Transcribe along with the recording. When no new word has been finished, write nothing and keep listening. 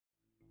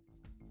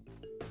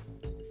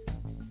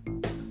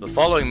The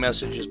following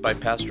message is by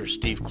Pastor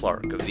Steve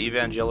Clark of the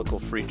Evangelical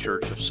Free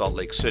Church of Salt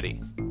Lake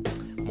City.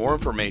 More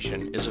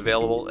information is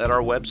available at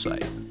our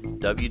website,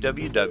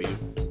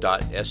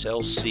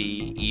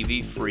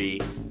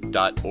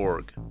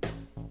 www.slcevfree.org.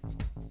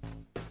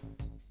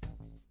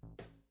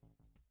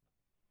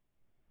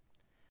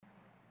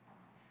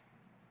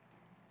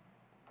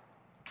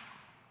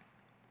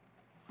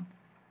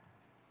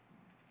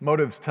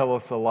 Motives tell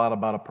us a lot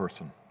about a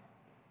person.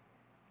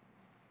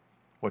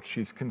 What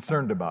she's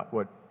concerned about,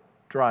 what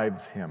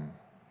drives him,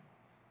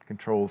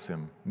 controls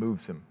him,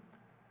 moves him,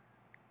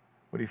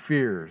 what he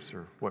fears,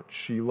 or what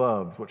she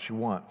loves, what she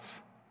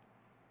wants.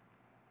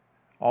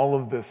 All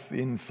of this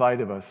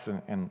inside of us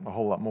and a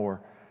whole lot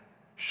more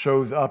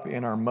shows up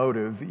in our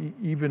motives,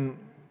 even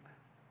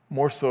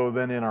more so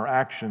than in our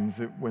actions.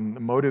 When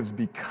the motives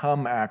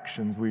become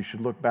actions, we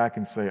should look back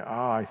and say,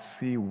 I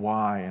see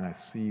why, and I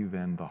see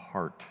then the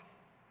heart.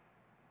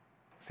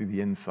 See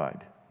the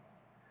inside.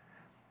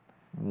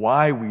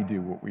 Why we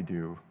do what we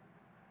do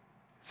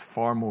is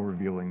far more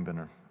revealing than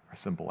our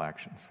simple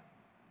actions.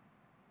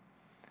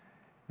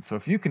 And so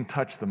if you can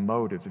touch the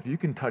motives, if you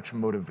can touch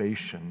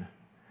motivation,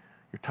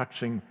 you're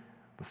touching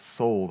the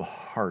soul, the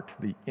heart,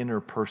 the inner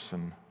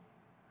person,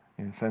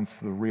 in a sense,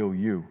 the real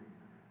you.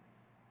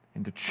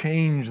 And to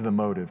change the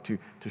motive, to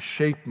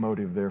shape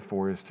motive,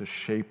 therefore, is to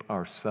shape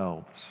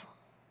ourselves.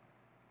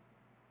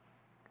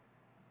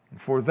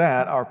 And for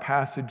that, our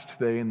passage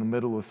today in the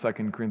middle of 2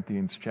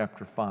 Corinthians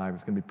chapter 5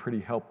 is going to be pretty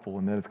helpful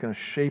in that it's going to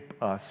shape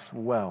us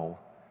well.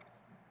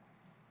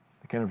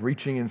 Kind of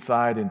reaching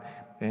inside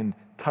and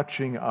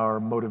touching our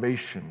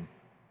motivation.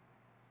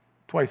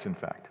 Twice, in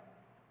fact.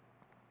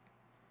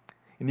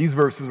 In these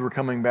verses, we're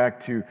coming back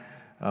to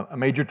a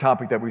major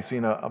topic that we've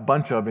seen a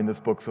bunch of in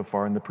this book so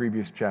far in the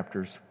previous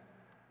chapters.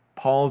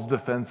 Paul's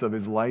defense of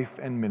his life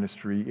and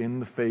ministry in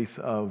the face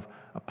of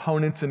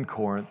opponents in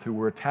Corinth who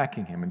were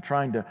attacking him and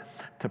trying to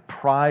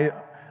pry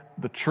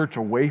the church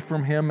away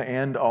from him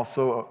and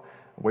also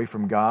away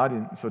from God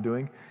in so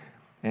doing.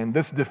 And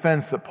this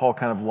defense that Paul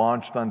kind of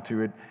launched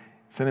onto it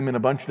sent him in a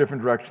bunch of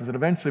different directions and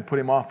eventually put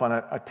him off on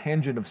a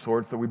tangent of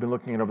sorts that we've been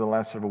looking at over the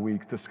last several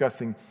weeks,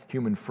 discussing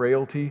human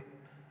frailty,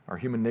 our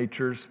human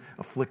natures,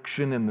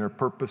 affliction and their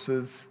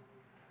purposes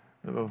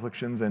of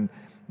afflictions, and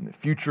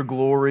future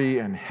glory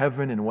and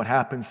heaven and what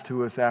happens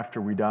to us after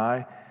we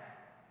die.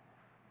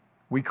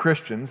 We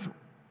Christians,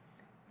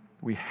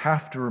 we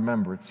have to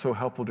remember, it's so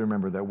helpful to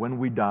remember that when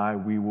we die,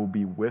 we will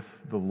be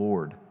with the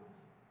Lord.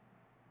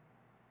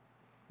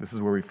 This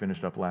is where we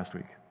finished up last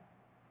week.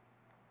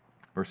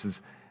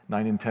 Verses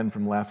 9 and 10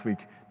 from last week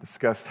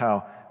discussed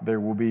how there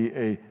will be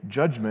a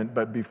judgment,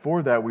 but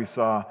before that we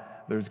saw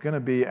there's going to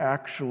be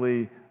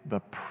actually the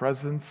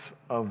presence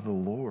of the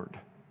Lord.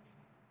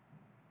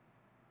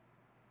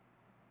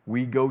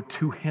 We go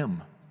to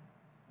Him,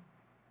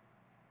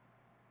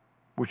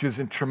 which is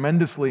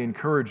tremendously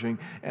encouraging,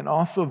 and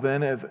also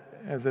then, as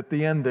at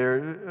the end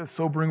there, a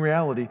sobering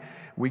reality,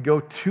 we go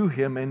to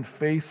Him and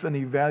face an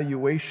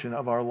evaluation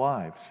of our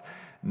lives.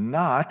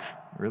 Not,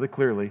 really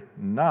clearly,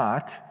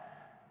 not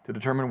to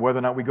determine whether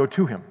or not we go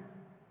to Him.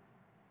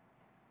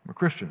 We're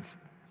Christians.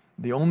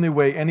 The only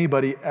way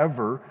anybody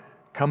ever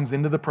comes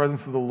into the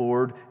presence of the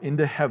Lord,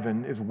 into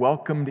heaven, is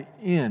welcomed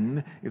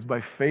in, is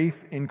by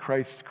faith in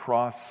Christ's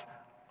cross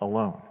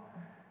alone.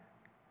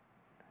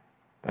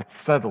 That's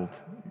settled.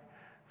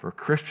 For a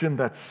Christian,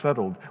 that's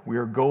settled. We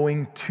are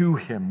going to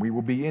Him. We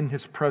will be in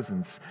His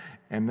presence.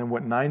 And then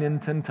what 9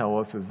 and 10 tell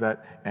us is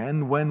that,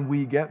 and when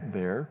we get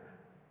there,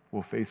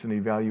 we'll face an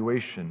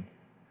evaluation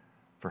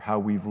for how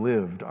we've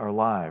lived our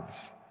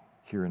lives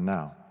here and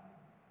now.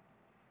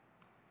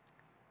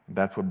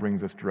 That's what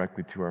brings us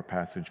directly to our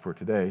passage for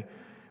today,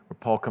 where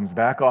Paul comes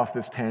back off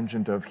this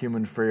tangent of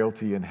human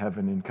frailty in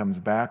heaven and comes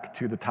back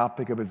to the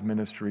topic of his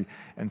ministry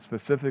and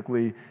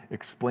specifically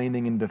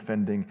explaining and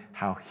defending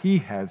how he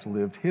has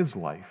lived his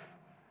life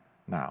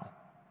now,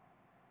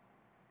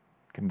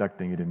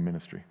 conducting it in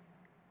ministry.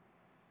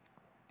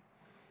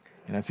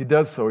 And as he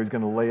does so, he's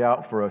going to lay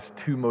out for us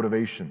two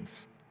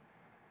motivations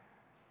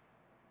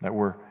that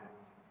were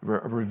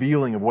a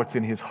revealing of what's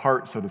in his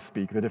heart, so to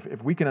speak, that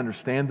if we can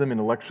understand them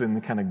intellectually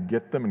and kind of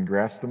get them and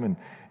grasp them and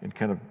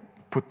kind of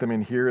put them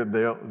in here,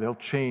 they'll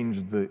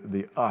change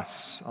the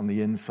us on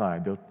the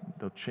inside.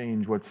 They'll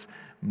change what's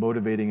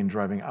motivating and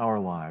driving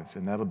our lives,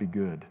 and that'll be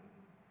good.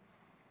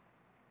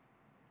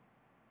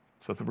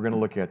 So that's what we're going to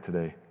look at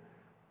today.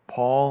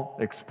 Paul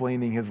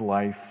explaining his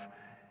life,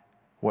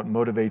 what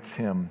motivates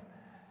him,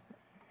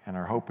 and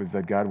our hope is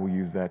that God will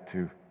use that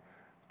to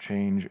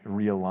change,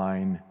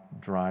 realign,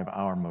 drive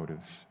our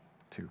motives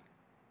too.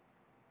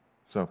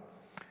 So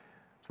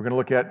we're going to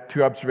look at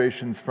two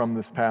observations from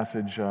this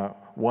passage,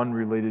 one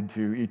related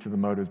to each of the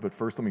motives. But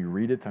first, let me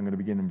read it. I'm going to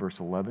begin in verse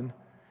 11,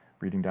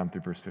 reading down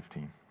through verse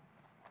 15.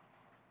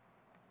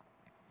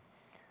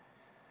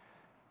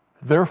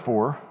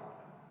 Therefore,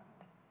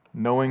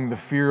 knowing the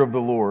fear of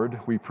the Lord,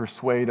 we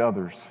persuade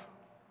others.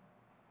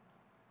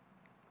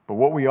 But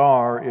what we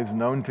are is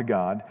known to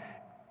God,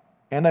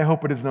 and I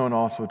hope it is known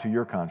also to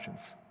your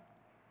conscience.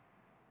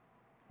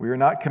 We are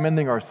not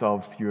commending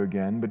ourselves to you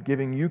again, but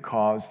giving you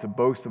cause to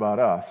boast about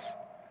us,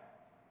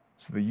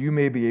 so that you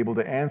may be able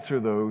to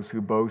answer those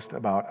who boast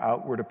about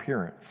outward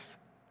appearance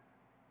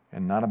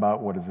and not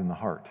about what is in the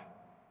heart.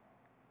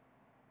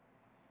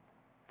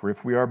 For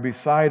if we are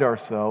beside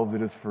ourselves,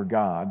 it is for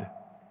God.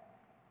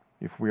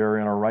 If we are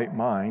in our right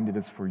mind, it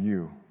is for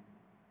you.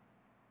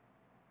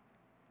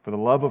 For the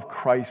love of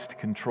Christ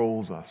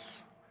controls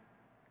us,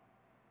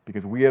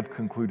 because we have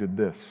concluded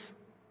this,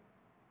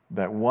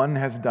 that one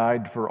has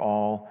died for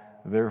all,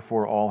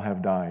 therefore all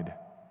have died.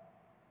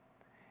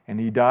 And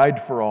he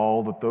died for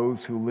all, that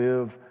those who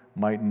live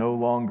might no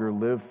longer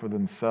live for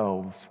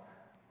themselves,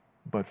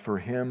 but for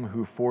him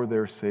who for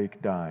their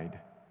sake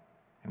died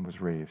and was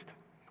raised.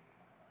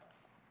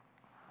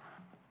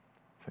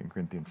 2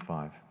 Corinthians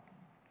 5.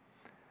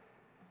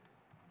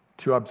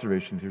 Two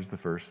observations. Here's the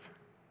first.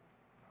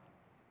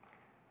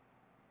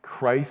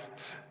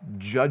 Christ's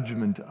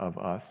judgment of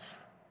us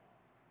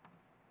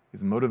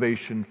is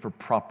motivation for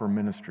proper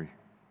ministry.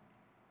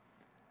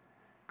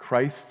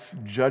 Christ's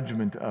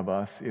judgment of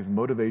us is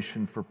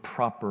motivation for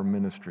proper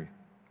ministry.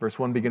 Verse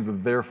 1 begins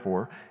with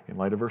therefore. In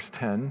light of verse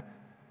 10,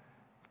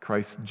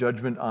 Christ's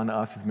judgment on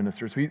us as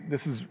ministers.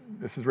 This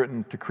is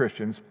written to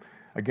Christians.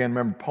 Again,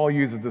 remember, Paul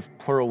uses this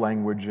plural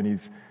language, and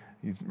he's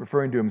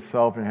referring to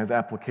himself and has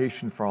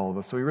application for all of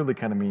us. So he really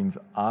kind of means,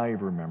 I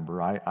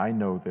remember, I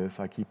know this,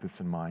 I keep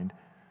this in mind.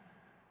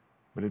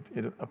 But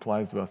it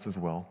applies to us as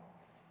well.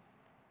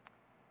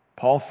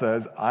 Paul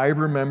says, I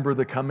remember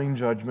the coming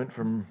judgment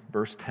from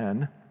verse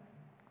 10,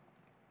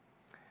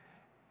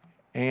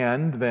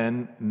 and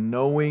then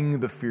knowing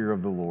the fear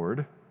of the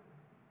Lord.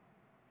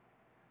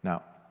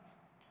 Now,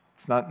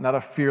 it's not a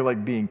fear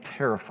like being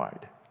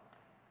terrified.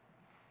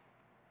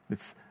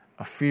 It's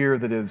a fear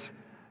that is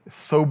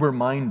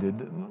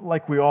sober-minded,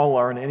 like we all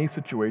are in any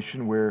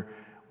situation where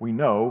we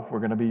know we're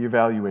going to be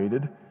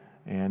evaluated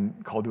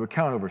and called to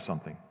account over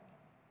something.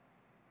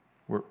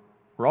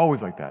 We're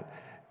always like that.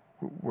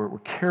 We're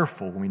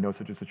careful when we know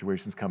such a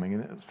situation is coming,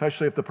 and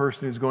especially if the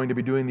person who's going to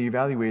be doing the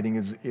evaluating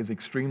is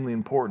extremely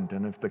important,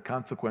 and if the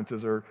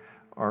consequences are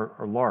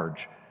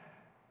large.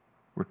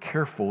 We're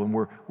careful and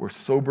we're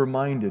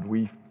sober-minded.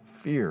 We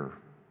fear,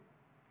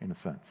 in a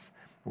sense.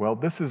 Well,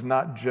 this is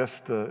not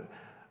just a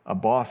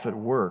boss at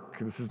work.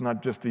 This is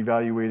not just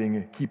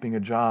evaluating keeping a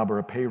job or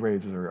a pay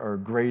raise or a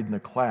grade in a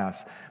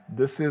class.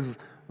 This is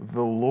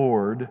the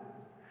Lord.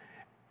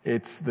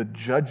 It's the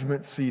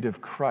judgment seat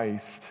of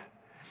Christ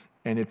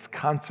and its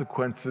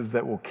consequences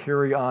that will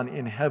carry on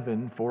in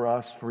heaven for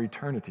us for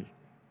eternity.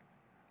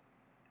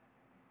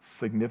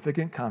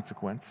 Significant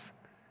consequence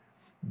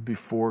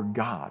before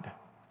God.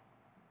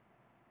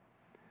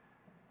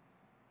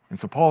 And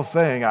so Paul's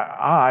saying,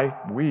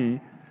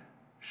 we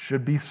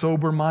should be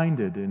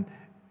sober-minded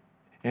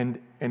and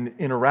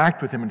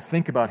interact with him and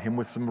think about him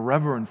with some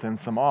reverence and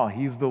some awe.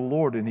 He's the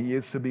Lord, and he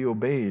is to be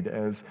obeyed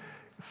as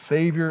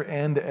Savior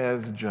and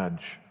as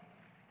Judge.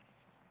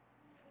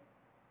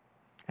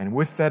 And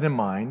with that in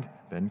mind,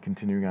 then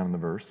continuing on in the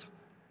verse,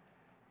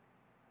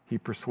 he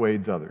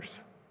persuades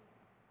others.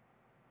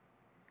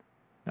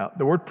 Now,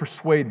 the word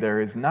persuade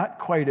there is not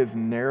quite as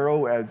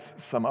narrow as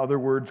some other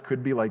words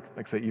could be, like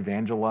say,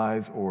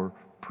 evangelize or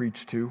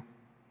preach to.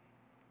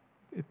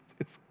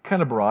 It's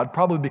kind of broad,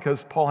 probably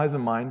because Paul has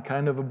in mind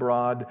kind of a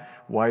broad,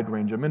 wide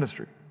range of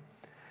ministry.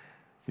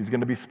 He's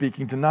going to be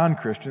speaking to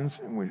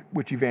non-Christians,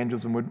 which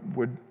evangelism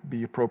would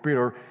be appropriate,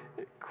 or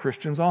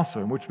Christians also,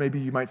 in which maybe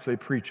you might say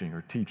preaching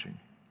or teaching.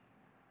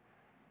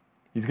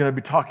 He's going to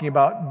be talking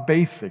about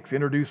basics,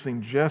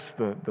 introducing just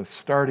the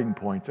starting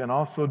points, and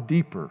also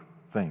deeper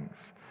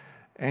things.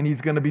 And he's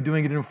going to be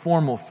doing it in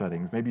formal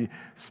settings, maybe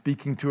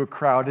speaking to a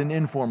crowd in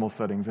informal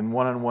settings, in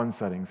one-on-one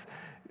settings,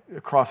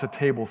 across a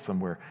table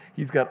somewhere.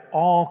 He's got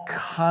all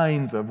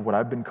kinds of what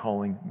I've been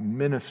calling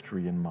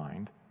ministry in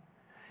mind.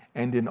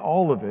 And in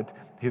all of it,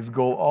 his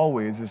goal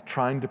always is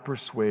trying to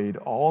persuade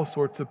all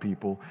sorts of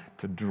people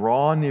to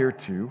draw near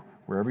to,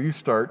 wherever you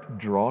start,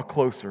 draw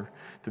closer,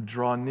 to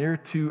draw near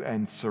to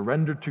and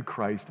surrender to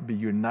Christ, be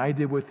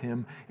united with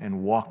him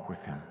and walk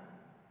with him.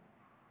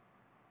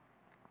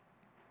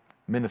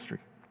 Ministry.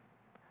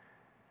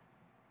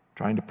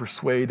 Trying to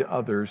persuade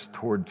others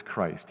towards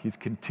Christ. He's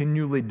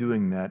continually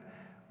doing that,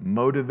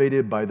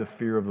 motivated by the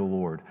fear of the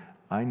Lord.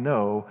 I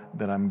know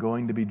that I'm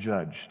going to be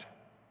judged,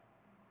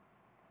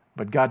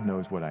 but God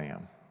knows what I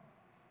am.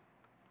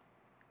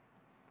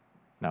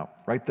 Now,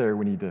 right there,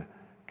 we need to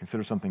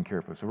consider something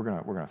carefully. So we're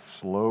going to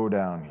slow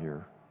down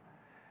here.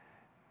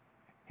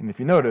 And if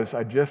you notice,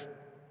 I just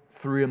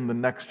threw in the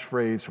next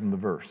phrase from the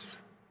verse.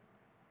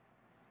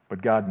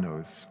 But God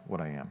knows what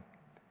I am.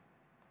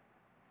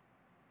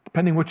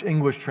 Depending which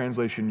English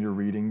translation you're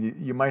reading,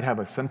 you might have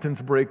a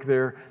sentence break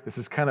there. This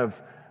is kind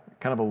of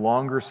a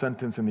longer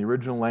sentence in the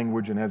original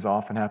language, and as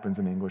often happens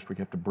in English, we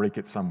have to break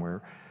it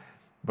somewhere.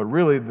 But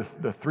really,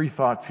 the three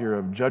thoughts here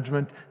of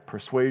judgment,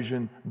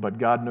 persuasion, but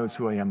God knows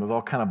who I am, those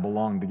all kind of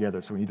belong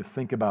together, so we need to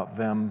think about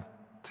them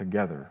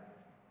together.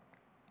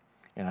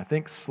 And I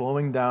think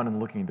slowing down and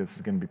looking at this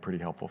is going to be pretty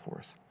helpful for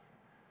us.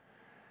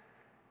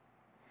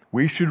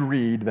 We should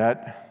read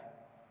that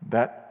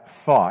that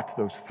thought,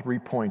 those 3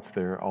 points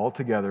there, all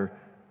together,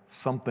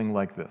 something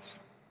like this.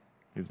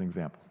 Here's an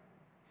example.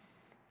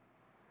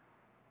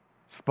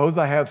 Suppose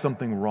I have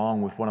something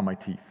wrong with one of my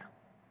teeth.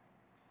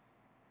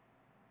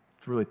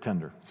 It's really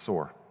tender,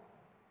 sore.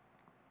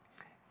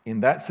 In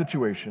that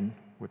situation,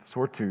 with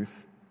sore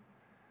tooth,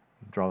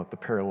 draw up the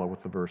parallel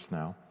with the verse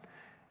now,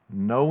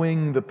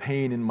 knowing the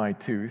pain in my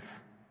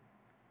tooth,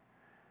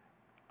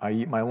 I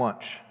eat my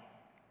lunch.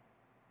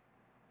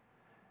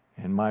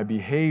 And my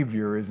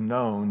behavior is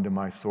known to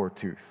my sore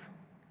tooth.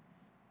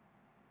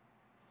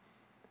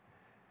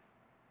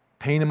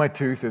 Pain in my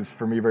tooth is,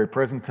 for me, very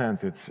present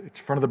tense. It's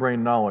front of the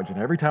brain knowledge. And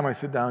every time I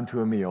sit down to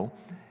a meal,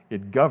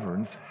 it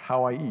governs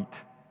how I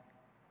eat.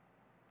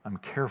 I'm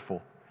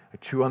careful. I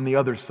chew on the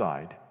other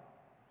side.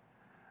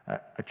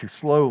 I chew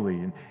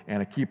slowly,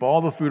 and I keep all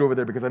the food over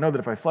there because I know that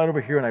if I slide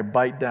over here and I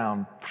bite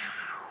down,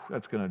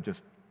 that's going to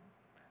just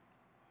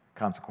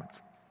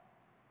consequence.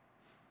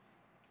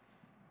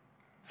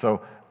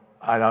 So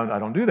I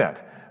don't do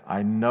that.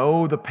 I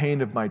know the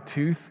pain of my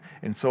tooth,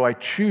 and so I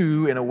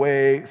chew in a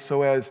way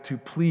so as to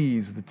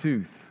please the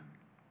tooth.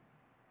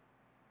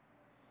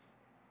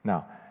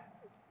 Now,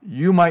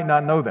 you might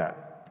not know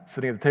that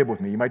sitting at the table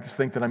with me. You might just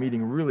think that I'm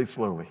eating really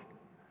slowly.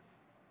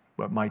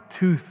 But my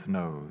tooth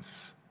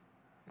knows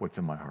what's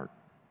in my heart.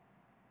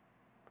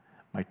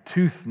 My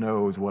tooth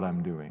knows what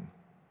I'm doing,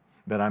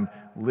 that I'm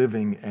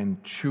living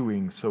and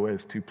chewing so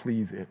as to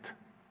please it.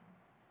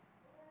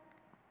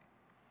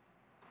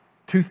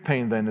 Tooth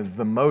pain, then, is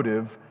the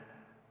motive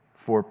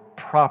for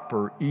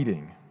proper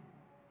eating.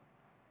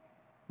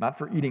 Not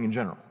for eating in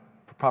general,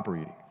 for proper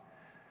eating.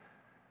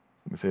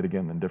 Let me say it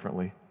again, then,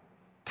 differently.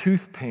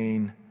 Tooth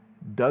pain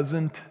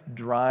doesn't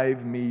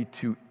drive me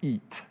to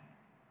eat.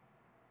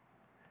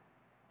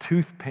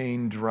 Tooth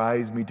pain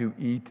drives me to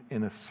eat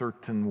in a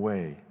certain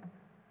way,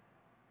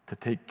 to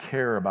take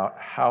care about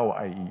how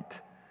I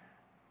eat,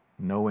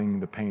 knowing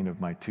the pain of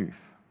my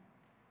tooth.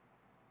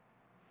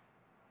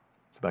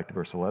 So back to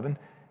verse 11.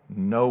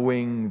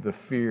 Knowing the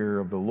fear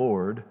of the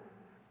Lord,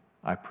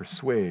 I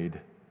persuade,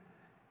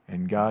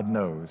 and God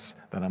knows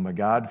that I'm a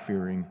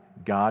God-fearing,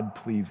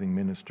 God-pleasing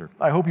minister.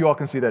 I hope you all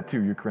can see that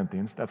too, you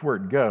Corinthians. That's where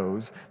it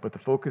goes, but the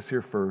focus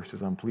here first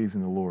is on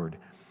pleasing the Lord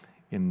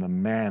in the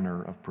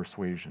manner of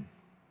persuasion.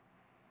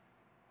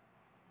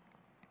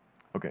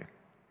 Okay,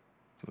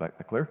 so is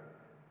that clear?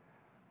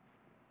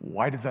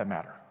 Why does that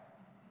matter?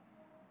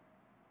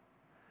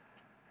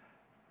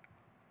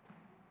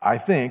 I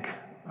think,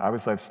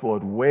 obviously I've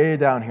slowed way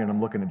down here and I'm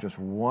looking at just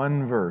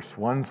one verse,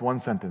 one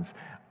sentence.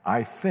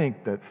 I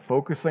think that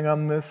focusing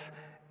on this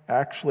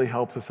actually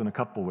helps us in a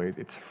couple ways.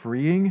 It's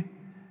freeing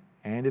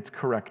and it's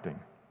correcting.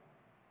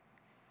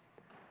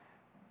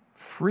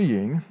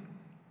 Freeing,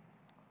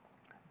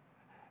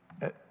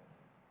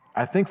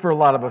 I think for a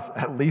lot of us,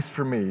 at least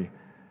for me,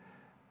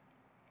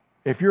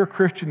 if you're a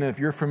Christian and if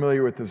you're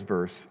familiar with this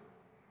verse,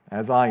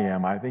 as I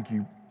am, I think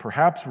you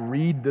perhaps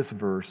read this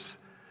verse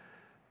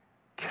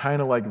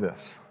kind of like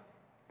this.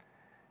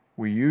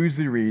 We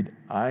usually read,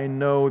 I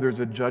know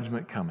there's a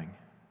judgment coming,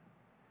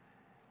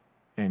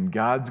 and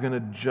God's going to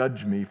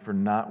judge me for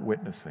not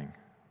witnessing.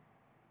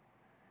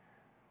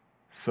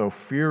 So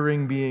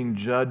fearing being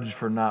judged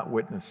for not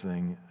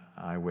witnessing,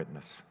 I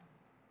witness.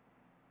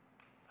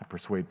 I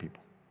persuade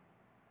people.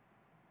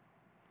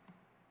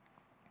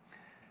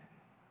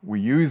 We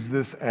use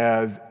this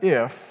as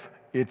if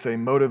it's a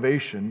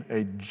motivation,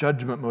 a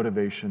judgment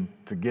motivation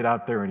to get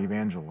out there and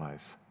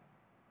evangelize,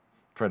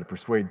 try to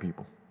persuade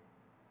people.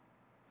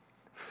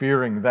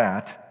 Fearing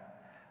that's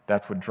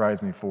what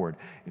drives me forward.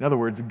 In other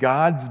words,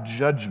 God's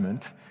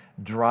judgment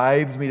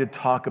drives me to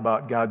talk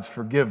about God's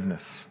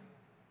forgiveness.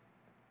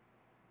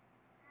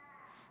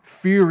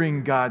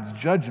 Fearing God's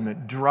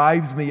judgment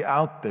drives me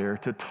out there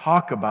to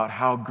talk about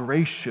how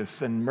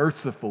gracious and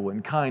merciful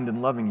and kind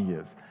and loving He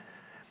is.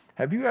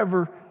 Have you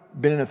ever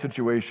been in a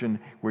situation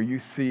where you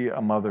see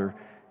a mother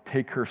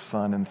take her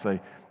son and say,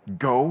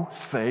 go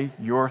say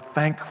you're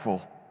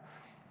thankful?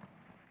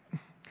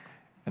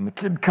 And the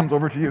kid comes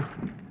over to you,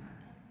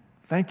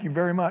 thank you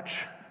very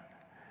much.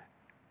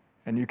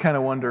 And you kind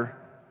of wonder,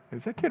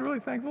 is that kid really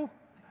thankful?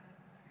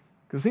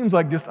 Because it seems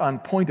like just on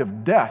point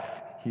of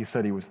death, he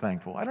said he was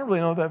thankful. I don't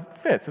really know if that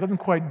fits. It doesn't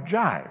quite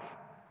jive. Have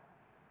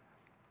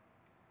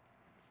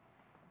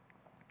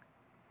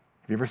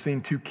you ever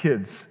seen two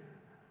kids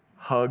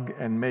hug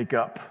and make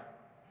up?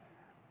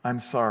 I'm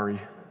sorry.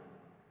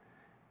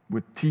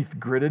 With teeth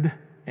gritted,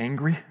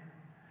 angry?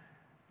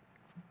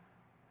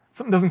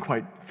 Something doesn't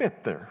quite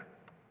fit there.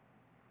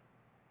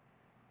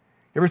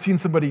 You ever seen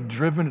somebody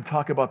driven to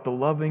talk about the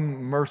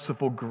loving,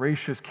 merciful,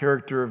 gracious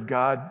character of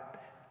God,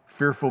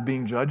 fearful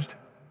being judged?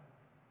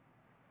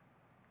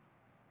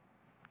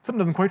 Something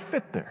doesn't quite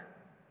fit there.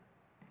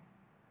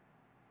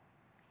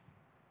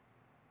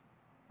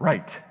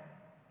 Right.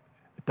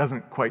 It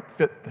doesn't quite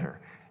fit there.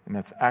 And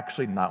that's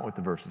actually not what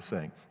the verse is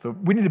saying. So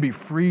we need to be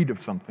freed of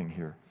something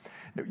here.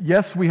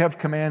 Yes, we have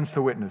commands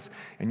to witness,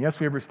 and yes,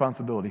 we have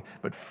responsibility,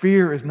 but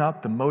fear is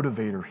not the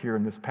motivator here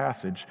in this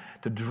passage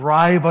to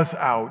drive us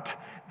out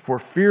for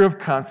fear of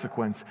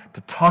consequence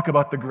to talk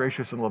about the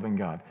gracious and loving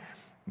God.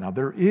 Now,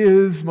 there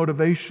is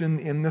motivation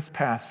in this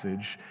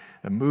passage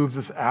that moves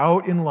us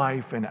out in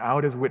life and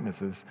out as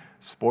witnesses.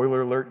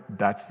 Spoiler alert,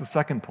 that's the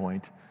second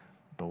point,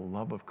 the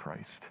love of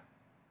Christ.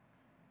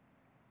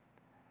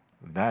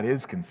 That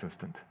is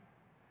consistent.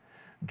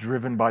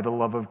 Driven by the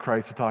love of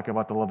Christ to talk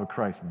about the love of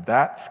Christ.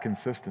 That's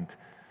consistent.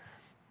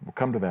 We'll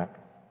come to that.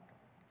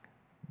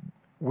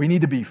 We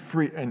need to be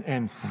free,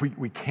 and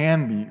we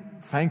can be,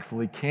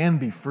 thankfully, can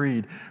be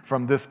freed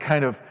from this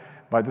kind of,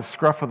 by the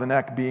scruff of the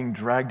neck, being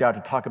dragged out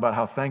to talk about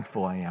how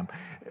thankful I am,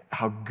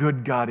 how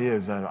good God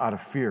is out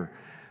of fear.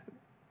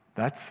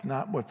 That's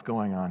not what's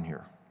going on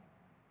here.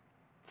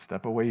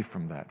 Step away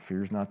from that.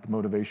 Fear is not the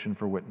motivation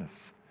for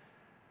witness.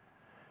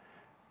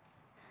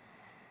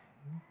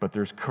 But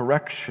there's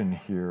correction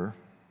here.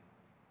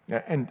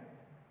 And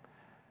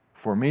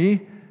for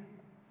me,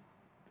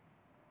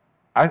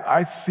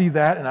 I see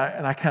that and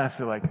I kind of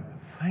say, like,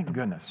 thank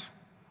goodness.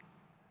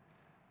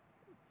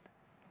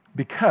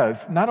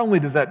 Because not only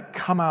does that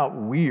come out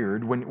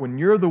weird, when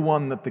you're the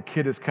one that the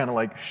kid is kind of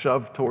like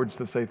shoved towards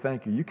to say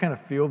thank you, you kind of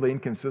feel the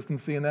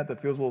inconsistency in that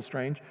feels a little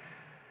strange.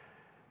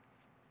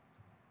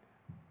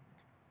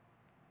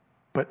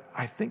 But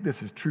I think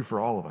this is true for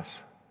all of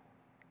us.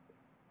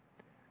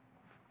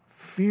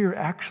 Fear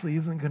actually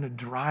isn't going to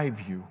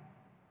drive you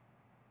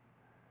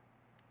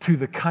to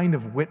the kind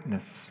of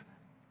witness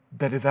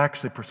that is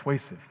actually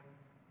persuasive.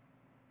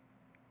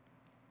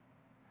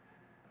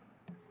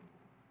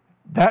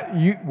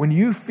 When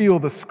you feel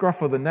the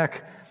scruff of the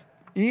neck,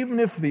 even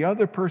if the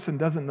other person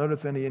doesn't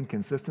notice any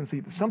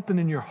inconsistency, something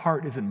in your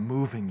heart isn't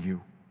moving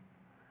you.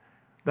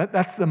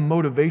 That's the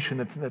motivation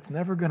that's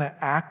never going to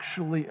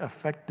actually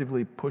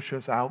effectively push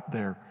us out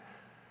there.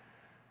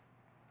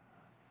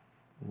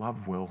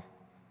 Love will.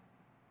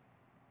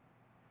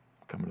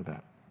 Coming to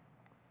that.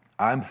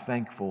 I'm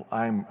thankful.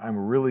 I'm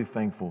really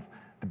thankful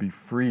to be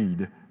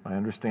freed by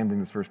understanding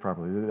this verse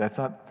properly. That's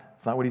not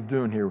what he's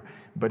doing here,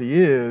 but he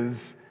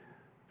is.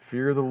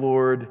 Fear of the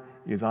Lord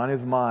is on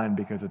his mind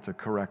because it's a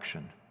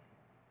correction.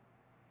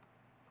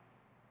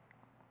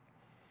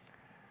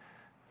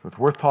 So it's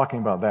worth talking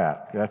about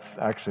that. That's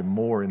actually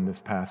more in this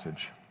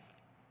passage.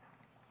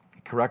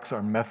 It corrects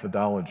our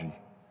methodology,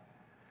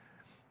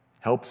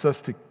 helps us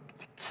to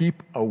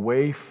keep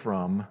away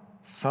from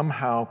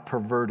somehow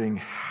perverting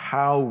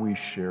how we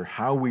share,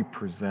 how we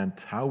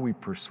present, how we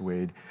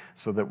persuade,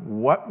 so that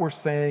what we're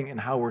saying and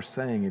how we're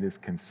saying it is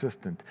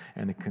consistent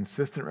and a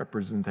consistent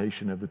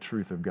representation of the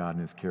truth of God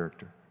and his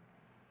character.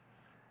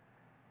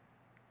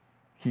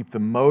 Keep the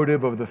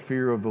motive of the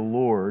fear of the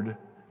Lord,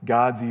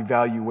 God's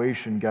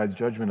evaluation, God's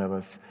judgment of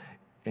us,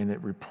 and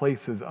it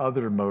replaces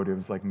other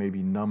motives like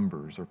maybe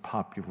numbers or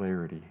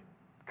popularity,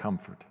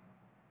 comfort.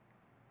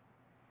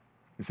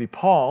 You see,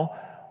 Paul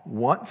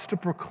wants to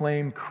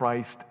proclaim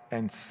Christ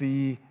and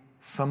see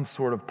some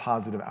sort of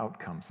positive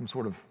outcome, some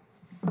sort of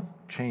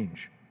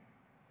change,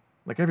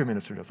 like every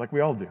minister does, like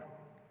we all do.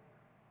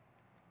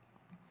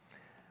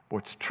 But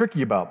what's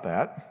tricky about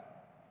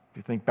that, if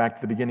you think back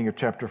to the beginning of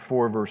chapter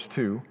 4, verse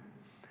 2,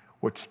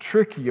 what's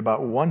tricky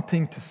about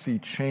wanting to see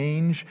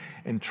change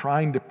and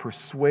trying to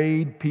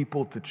persuade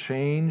people to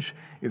change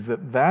is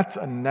that that's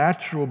a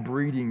natural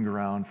breeding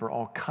ground for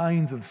all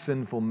kinds of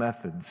sinful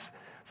methods,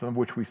 some of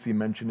which we see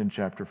mentioned in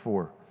chapter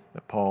 4.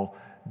 That Paul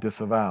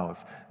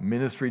disavows.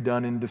 Ministry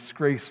done in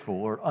disgraceful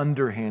or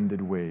underhanded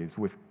ways,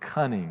 with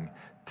cunning,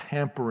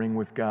 tampering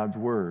with God's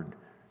word.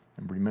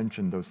 And we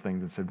mentioned those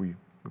things and said we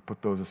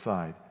put those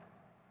aside.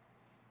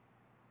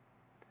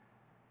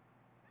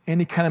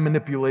 Any kind of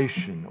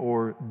manipulation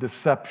or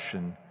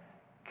deception,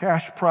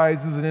 cash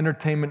prizes and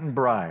entertainment and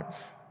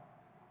bribes,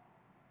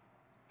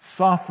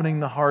 softening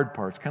the hard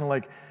parts, kind of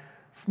like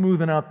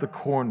smoothing out the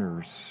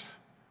corners,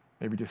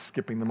 maybe just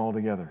skipping them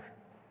altogether.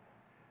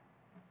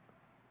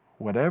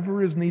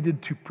 Whatever is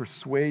needed to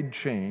persuade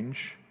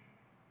change,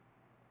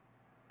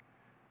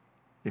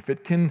 if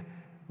it can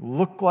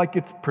look like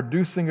it's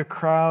producing a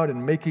crowd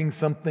and making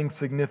something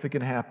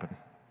significant happen,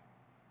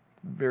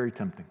 very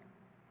tempting.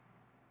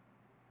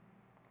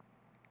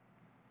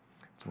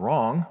 It's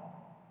wrong,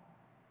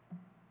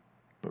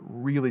 but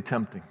really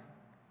tempting.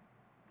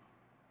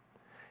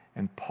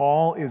 And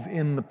Paul is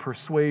in the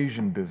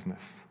persuasion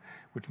business,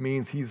 which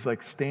means he's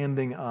like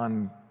standing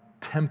on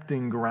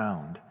tempting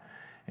ground.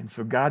 And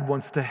so God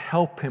wants to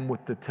help him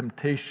with the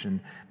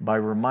temptation by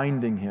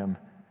reminding him,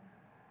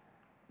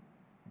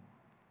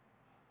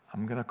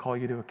 I'm going to call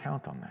you to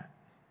account on that.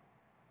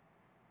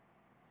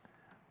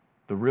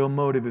 The real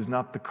motive is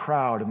not the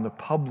crowd and the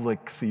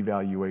public's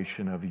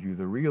evaluation of you.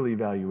 The real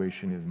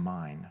evaluation is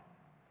mine.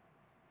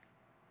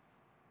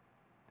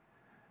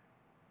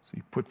 So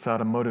he puts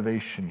out a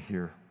motivation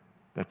here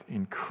that's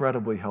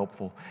incredibly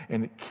helpful.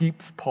 And it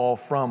keeps Paul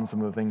from some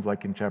of the things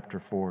like in chapter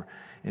 4.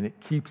 And it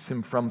keeps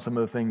him from some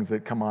of the things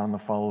that come on in the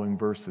following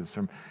verses,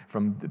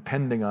 from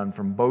depending on,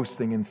 from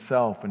boasting in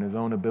self and his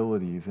own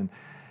abilities,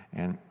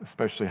 and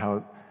especially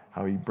how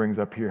how he brings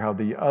up here how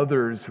the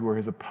others who are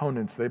his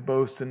opponents, they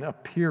boast in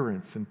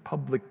appearance and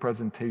public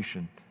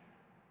presentation.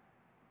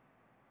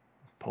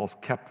 Paul's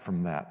kept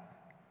from that,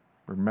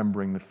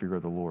 remembering the fear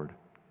of the Lord.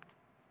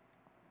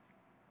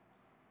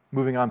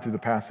 Moving on through the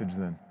passage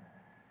then.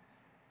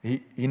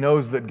 He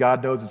knows that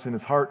God knows what's in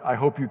his heart. I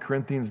hope you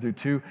Corinthians do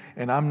too.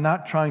 And I'm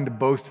not trying to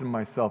boast in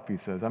myself, he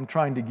says. I'm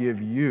trying to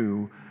give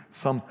you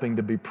something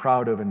to be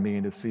proud of in me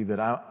and to see that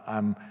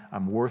I'm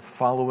worth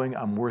following,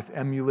 I'm worth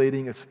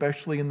emulating,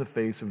 especially in the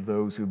face of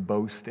those who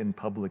boast in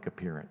public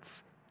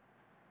appearance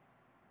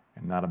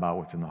and not about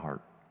what's in the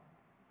heart.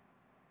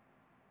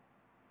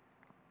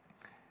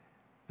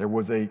 There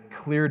was a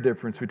clear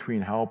difference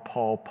between how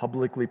Paul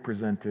publicly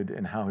presented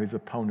and how his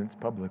opponents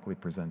publicly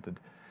presented.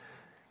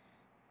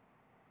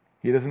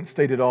 He doesn't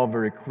state it all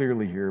very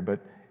clearly here, but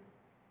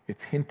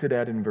it's hinted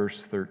at in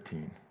verse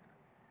 13.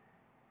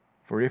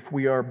 For if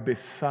we are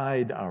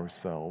beside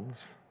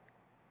ourselves,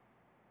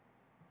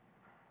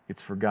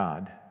 it's for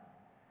God.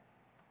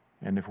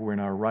 And if we're in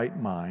our right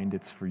mind,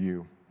 it's for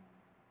you.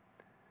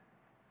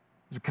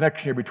 There's a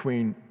connection here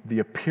between the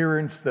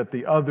appearance that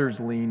the others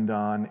leaned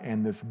on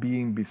and this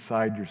being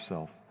beside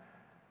yourself.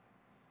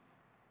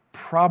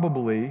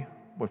 Probably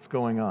what's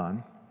going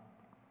on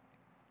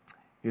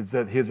is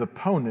that his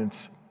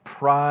opponents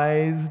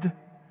prized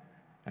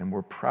and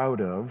were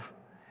proud of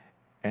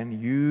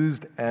and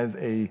used as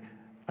a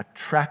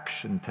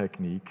attraction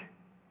technique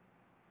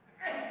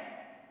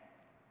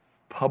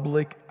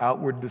public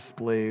outward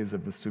displays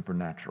of the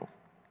supernatural,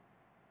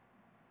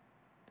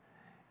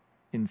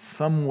 in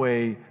some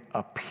way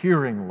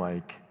appearing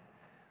like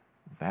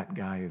that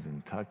guy is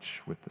in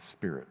touch with the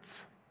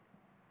spirits.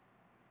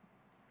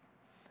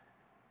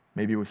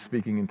 Maybe it was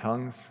speaking in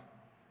tongues.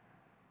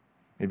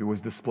 Maybe it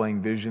was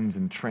displaying visions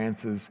and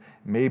trances.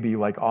 Maybe,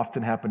 like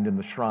often happened in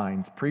the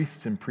shrines,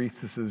 priests and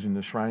priestesses in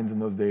the shrines in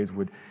those days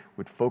would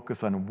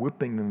focus on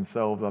whipping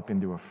themselves up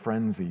into a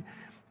frenzy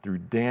through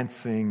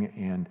dancing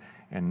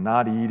and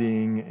not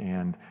eating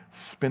and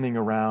spinning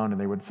around. And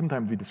they would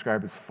sometimes be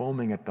described as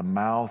foaming at the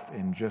mouth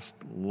and just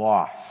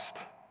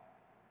lost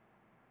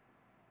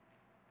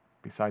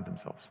beside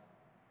themselves.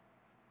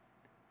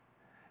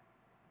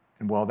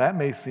 And while that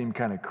may seem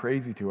kind of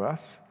crazy to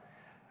us,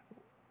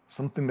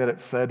 something that it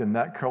said in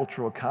that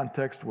cultural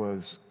context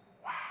was,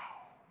 wow,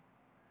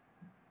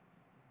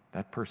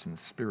 that person's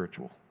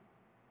spiritual.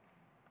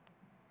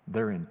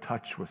 They're in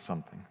touch with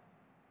something.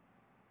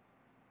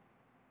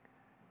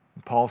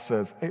 And Paul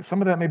says, hey,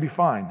 some of that may be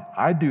fine.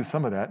 I do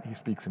some of that. He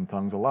speaks in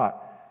tongues a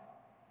lot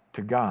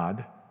to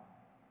God.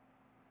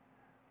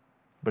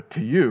 But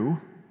to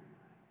you,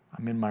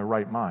 I'm in my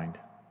right mind.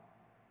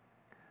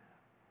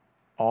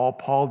 All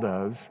Paul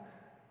does,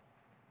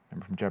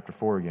 remember from chapter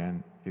 4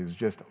 again, is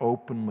just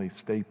openly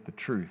state the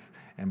truth,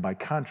 and by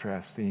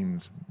contrast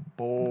seems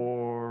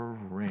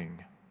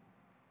boring.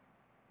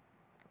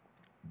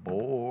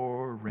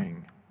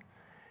 Boring.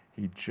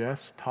 He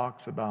just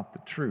talks about the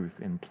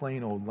truth in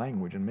plain old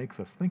language and makes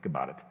us think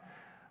about it.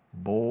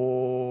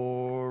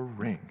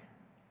 Boring.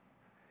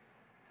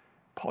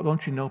 Paul,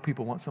 don't you know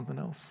people want something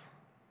else?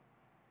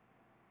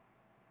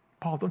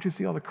 Paul, don't you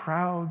see all the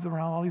crowds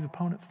around all these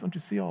opponents? Don't you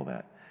see all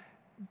that?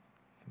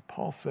 And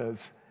Paul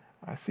says,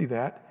 I see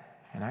that.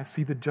 And I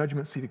see the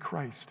judgment seat of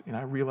Christ, and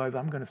I realize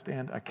I'm going to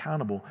stand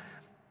accountable.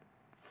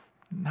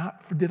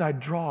 Not for did I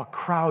draw a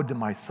crowd to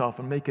myself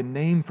and make a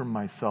name for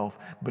myself,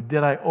 but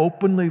did I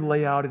openly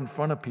lay out in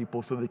front of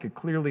people so they could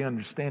clearly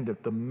understand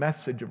it, the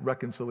message of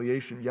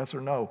reconciliation, yes or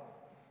no?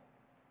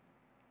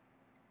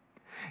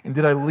 And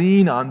did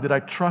I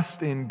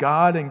trust in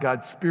God and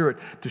God's Spirit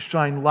to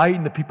shine light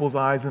into people's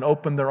eyes and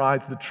open their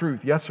eyes to the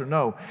truth, yes or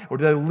no? Or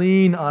did I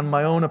lean on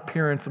my own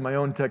appearance and my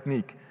own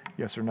technique?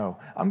 Yes or no?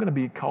 I'm going to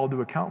be called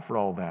to account for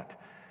all that.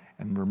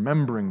 And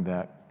remembering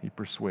that, he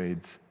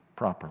persuades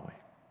properly.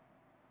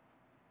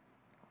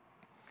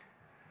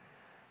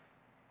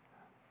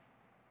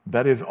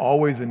 That is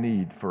always a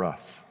need for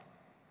us.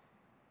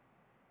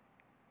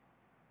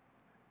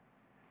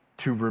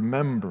 To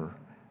remember,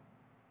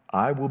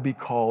 I will be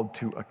called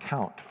to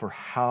account for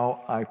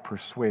how I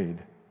persuade.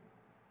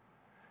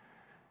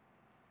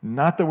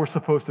 Not that we're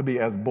supposed to be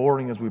as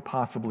boring as we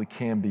possibly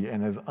can be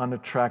and as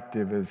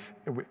unattractive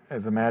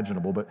as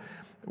imaginable, but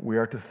we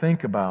are to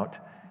think about,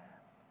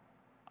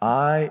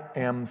 I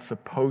am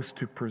supposed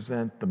to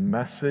present the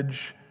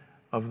message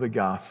of the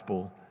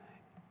gospel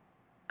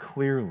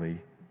clearly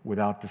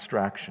without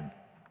distraction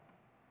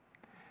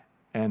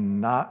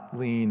and not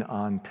lean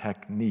on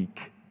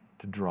technique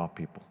to draw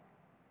people.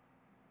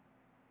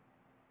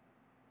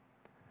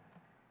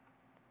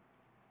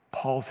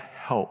 Paul's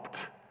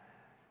helped.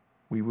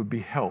 We would be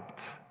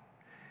helped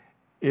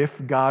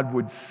if God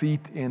would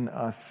seat in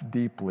us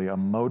deeply a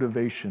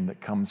motivation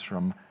that comes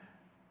from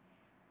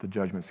the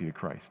judgment seat of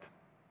Christ.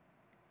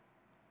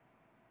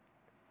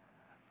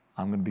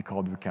 I'm going to be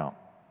called to account,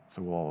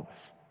 so will all of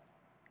us.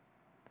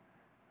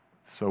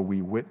 So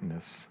we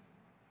witness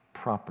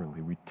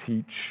properly, we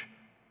teach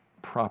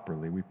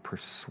properly, we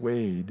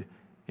persuade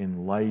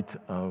in light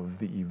of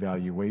the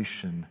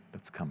evaluation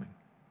that's coming.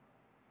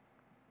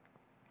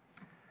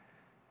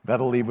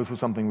 That'll leave us with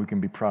something we can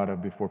be proud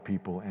of before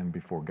people and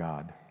before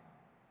God.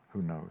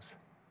 Who knows?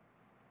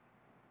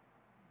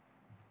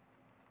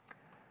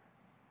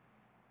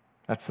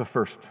 That's the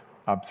first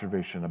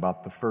observation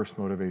about the first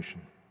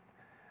motivation.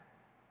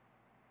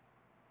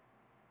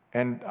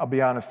 And I'll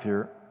be honest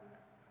here,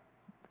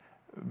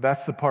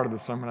 that's the part of the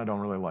sermon I don't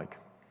really like.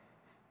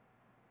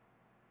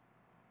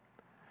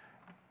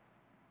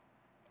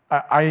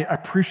 I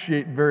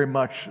appreciate very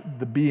much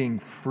the being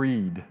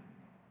freed.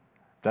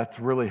 That's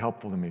really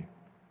helpful to me.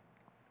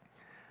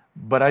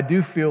 But I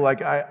do feel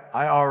like I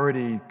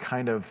already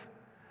kind of,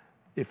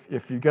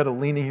 if you got a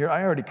leaning here,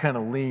 I already kind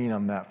of lean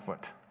on that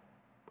foot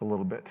a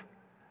little bit.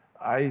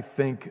 I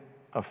think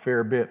a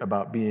fair bit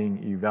about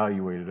being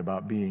evaluated,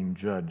 about being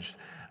judged,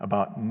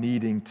 about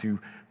needing to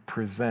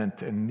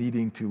present and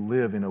needing to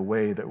live in a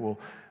way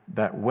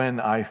that when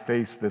I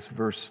face this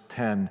verse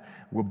 10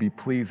 will be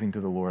pleasing to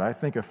the Lord. I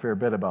think a fair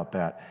bit about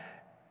that.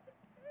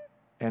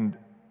 And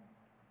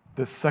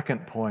the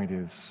second point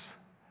is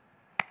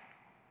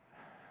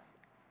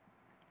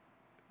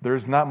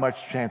there's not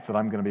much chance that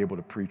I'm going to be able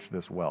to preach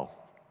this well,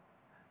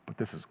 but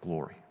this is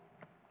glory.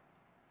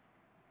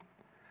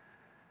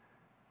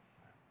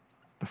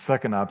 The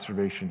second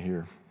observation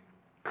here,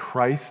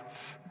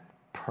 Christ's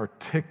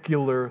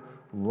particular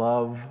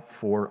love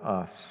for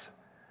us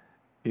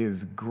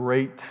is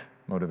great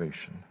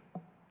motivation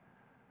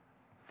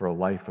for a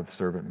life of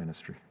servant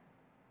ministry.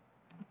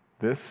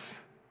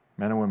 This,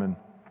 men and women,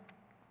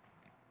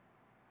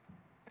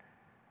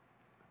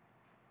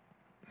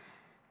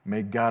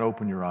 may God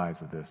open your eyes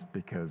to this,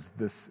 because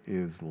this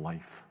is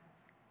life.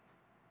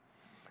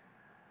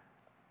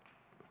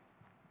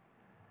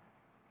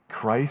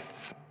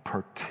 Christ's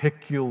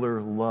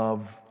particular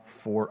love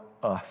for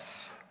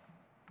us,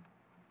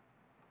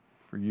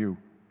 for you,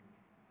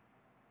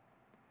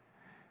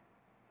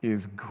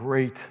 is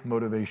great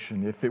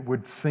motivation. If it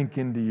would sink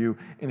into you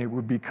and it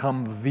would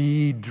become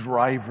the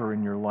driver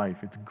in your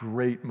life, it's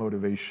great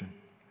motivation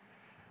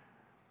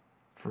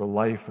for a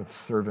life of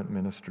servant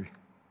ministry.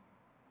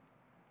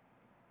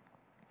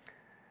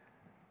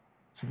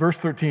 So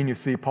verse 13, you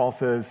see, Paul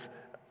says,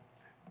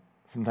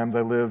 sometimes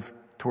I live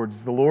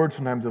towards the Lord,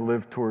 sometimes I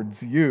live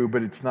towards you,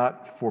 but it's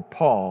not for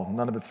Paul.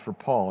 None of it's for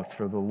Paul. It's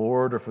for the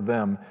Lord or for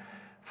them.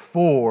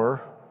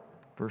 For,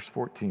 verse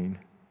 14,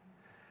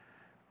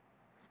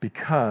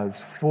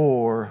 because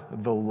for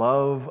the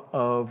love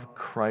of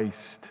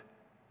Christ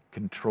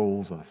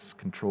controls us,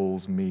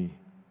 controls me.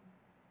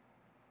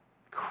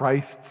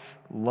 Christ's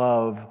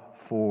love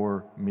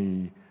for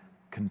me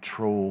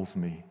controls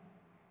me.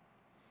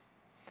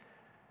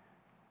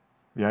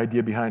 The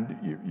idea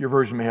behind, your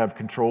version may have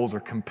controls or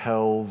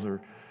compels or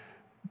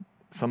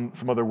some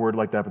other word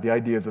like that, but the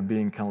idea is of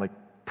being kind of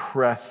like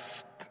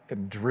pressed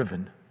and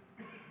driven.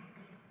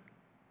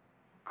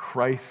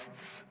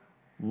 Christ's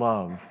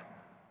love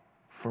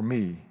for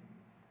me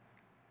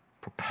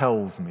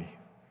propels me.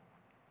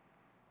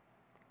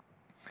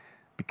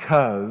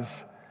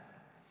 Because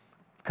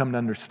I've come to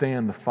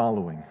understand the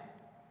following.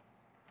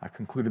 I've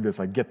concluded this,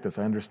 I get this,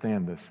 I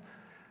understand this.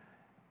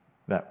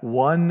 That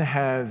one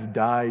has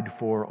died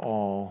for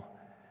all,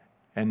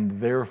 and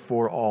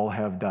therefore all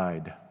have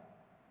died.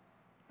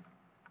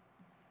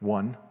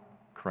 One,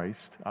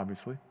 Christ,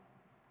 obviously.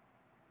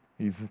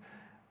 He's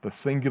the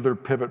singular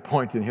pivot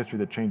point in history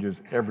that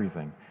changes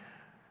everything.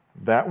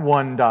 That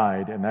one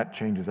died, and that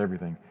changes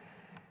everything.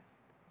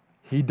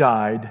 He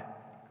died,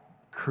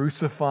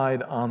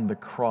 crucified on the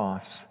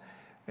cross,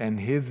 and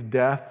his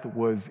death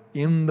was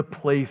in the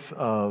place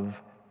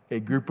of a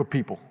group of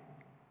people.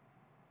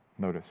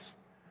 Notice.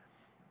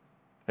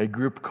 A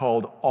group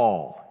called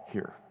all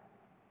here.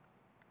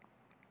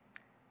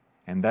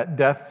 And that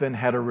death then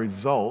had a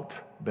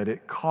result that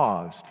it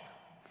caused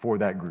for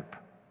that group.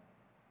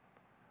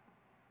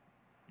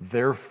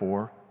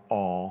 Therefore,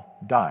 all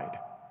died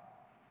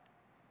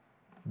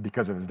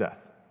because of his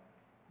death.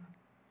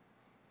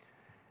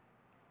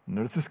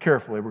 Notice this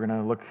carefully. We're going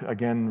to look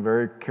again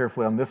very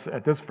carefully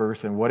at this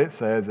verse and what it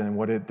says and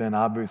what it then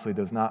obviously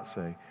does not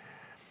say.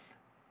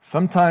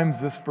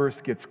 Sometimes this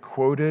verse gets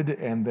quoted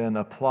and then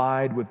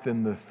applied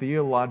within the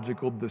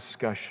theological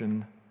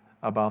discussion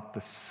about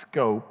the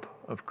scope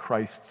of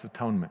Christ's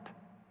atonement.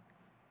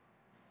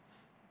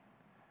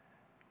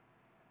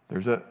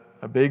 There's a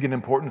big and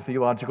important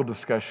theological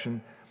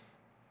discussion.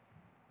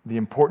 The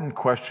important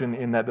question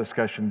in that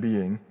discussion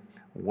being,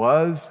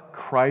 was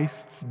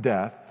Christ's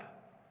death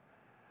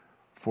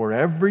for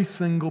every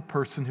single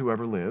person who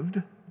ever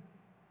lived?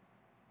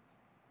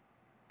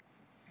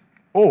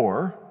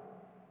 Or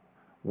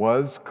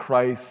was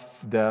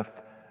Christ's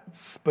death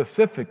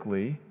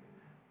specifically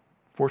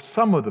for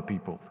some of the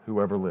people who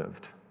ever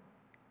lived?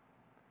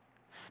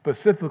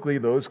 Specifically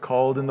those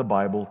called in the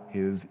Bible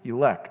his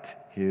elect,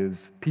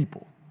 his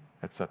people,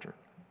 etc.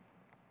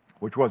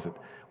 Which was it?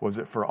 Was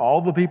it for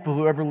all the people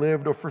who ever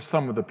lived or for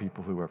some of the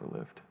people who ever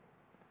lived?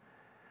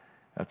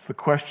 That's the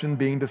question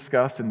being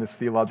discussed in this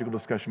theological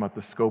discussion about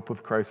the scope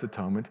of Christ's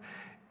atonement.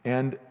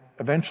 And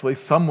eventually,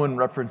 someone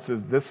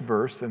references this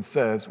verse and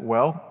says,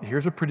 well,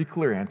 here's a pretty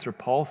clear answer.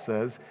 Paul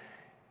says,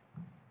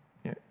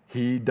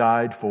 He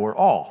died for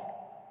all.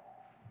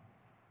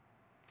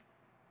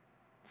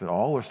 Is it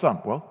all or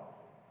some? Well,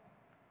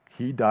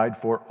 he died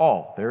for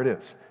all. There it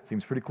is.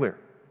 Seems pretty clear.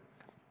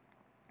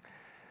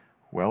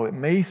 Well, it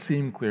may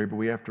seem clear, but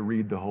we have to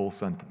read the whole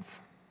sentence.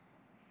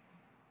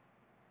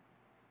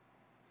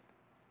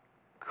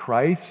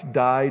 Christ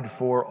died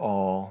for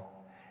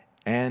all,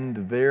 and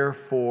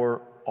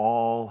therefore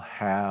all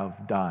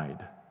have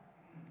died.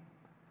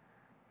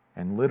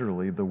 And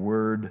literally, the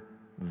word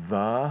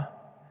 "the"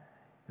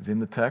 is in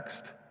the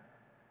text.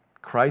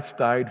 Christ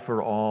died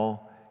for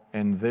all,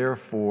 and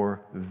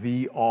therefore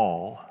the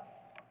all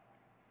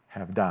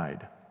have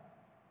died.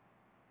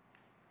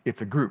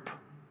 It's a group.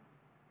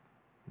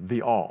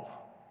 The all.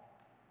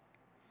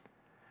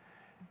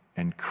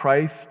 And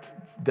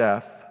Christ's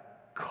death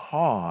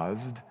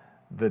caused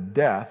the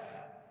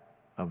death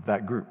of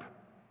that group.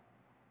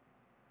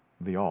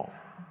 The all.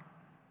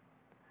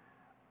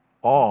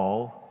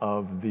 All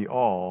of the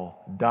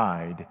all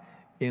died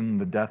in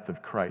the death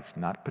of Christ,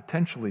 not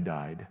potentially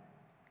died.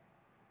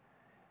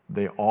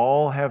 They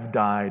all have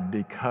died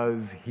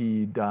because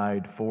he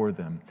died for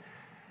them.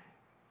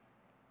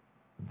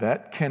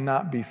 That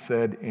cannot be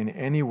said in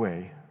any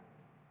way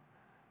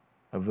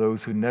of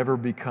those who never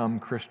become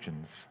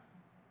Christians,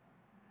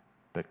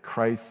 that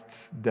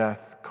Christ's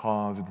death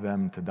caused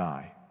them to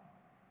die.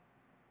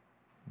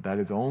 That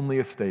is only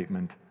a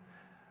statement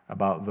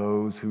about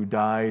those who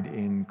died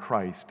in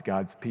Christ,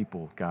 God's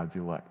people, God's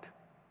elect.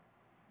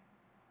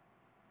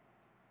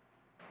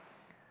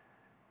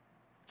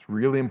 It's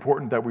really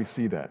important that we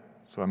see that.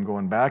 So I'm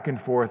going back and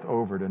forth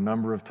over it a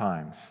number of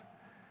times.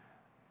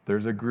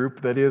 There's a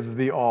group that is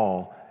the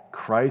all.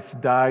 Christ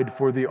died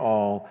for the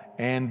all,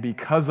 and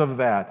because of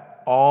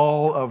that,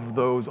 all of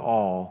those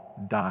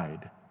all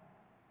died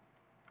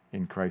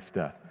in Christ's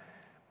death.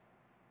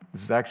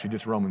 This is actually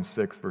just Romans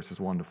 6,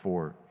 verses 1 to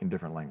 4 in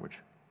different language,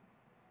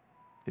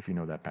 if you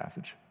know that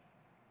passage.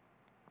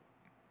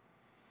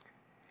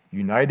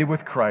 United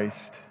with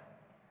Christ,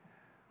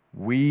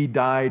 we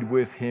died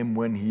with him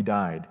when he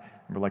died.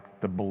 Remember,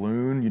 like the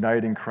balloon,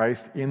 united in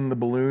Christ, in the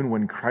balloon,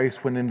 when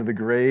Christ went into the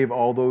grave,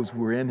 all those who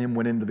were in him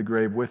went into the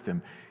grave with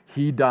him.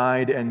 He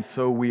died, and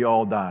so we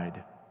all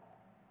died.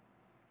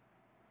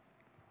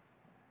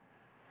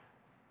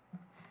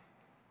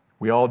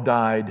 We all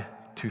died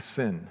to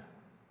sin.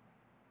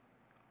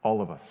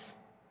 All of us.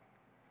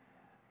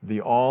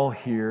 The all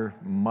here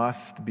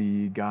must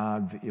be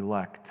God's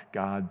elect,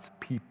 God's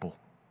people.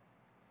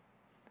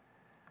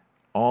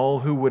 All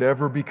who would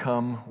ever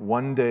become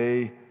one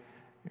day,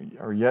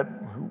 or yet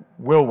who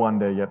will one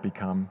day yet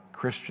become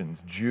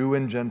Christians, Jew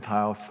and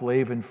Gentile,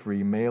 slave and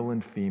free, male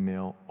and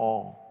female,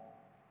 all.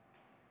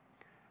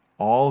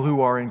 All who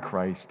are in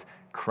Christ,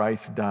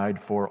 Christ died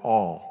for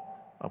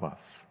all of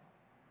us.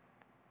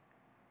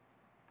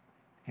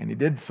 And he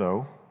did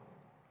so,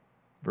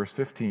 verse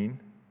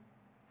 15,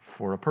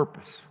 for a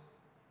purpose.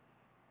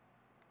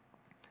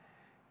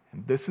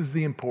 And this is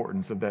the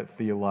importance of that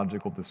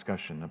theological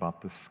discussion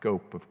about the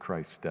scope of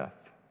Christ's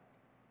death.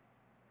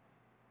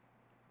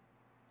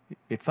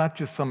 It's not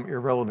just some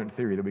irrelevant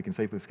theory that we can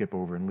safely skip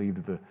over and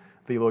leave the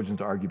theologians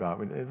to argue about.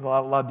 There's a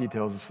lot of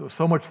details,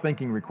 so much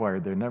thinking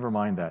required there, never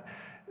mind that.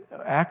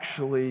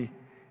 Actually,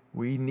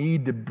 we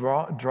need to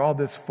draw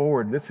this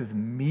forward. This is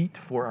meat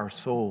for our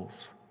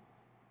souls.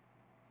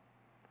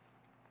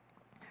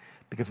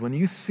 Because when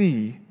you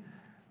see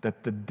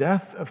that the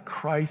death of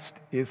Christ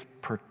is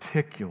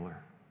particular,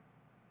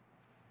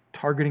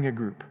 targeting a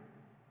group,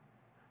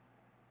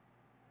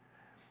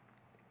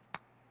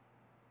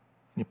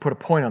 you put a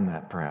point on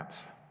that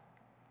perhaps.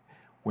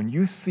 When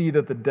you see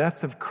that the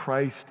death of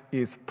Christ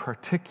is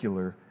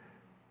particular,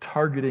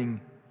 targeting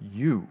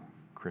you,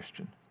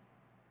 Christian.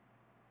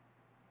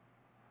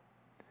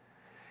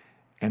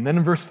 And then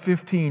in verse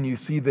 15, you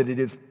see that it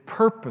is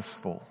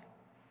purposeful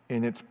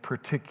in its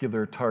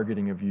particular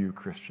targeting of you,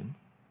 Christian.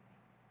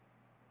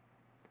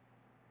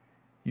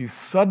 You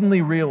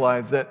suddenly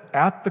realize that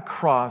at the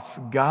cross,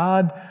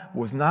 God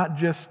was not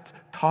just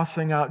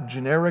tossing out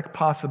generic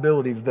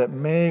possibilities that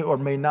may or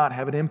may not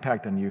have an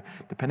impact on you,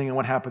 depending on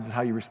what happens and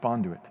how you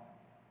respond to it.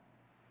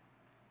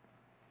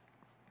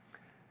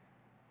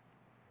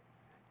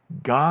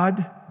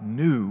 God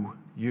knew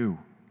you.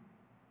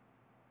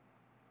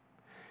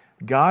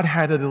 God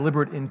had a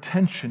deliberate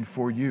intention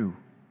for you.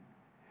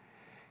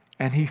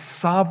 And he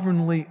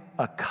sovereignly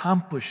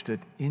accomplished it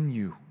in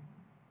you.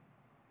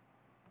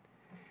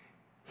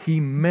 He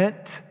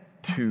meant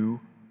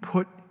to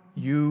put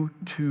you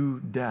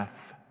to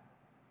death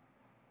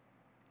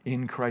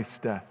in Christ's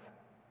death.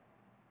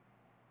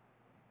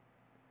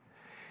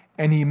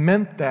 And he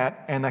meant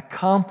that and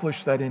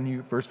accomplished that in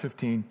you, verse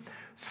 15,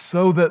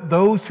 so that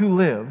those who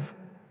live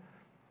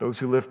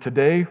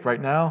today,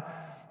 right now,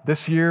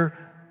 this year,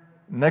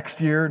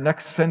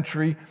 next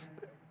century,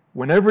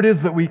 whenever it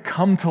is that we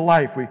come to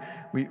life,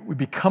 we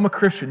become a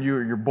Christian,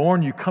 you're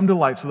born, you come to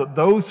life, so that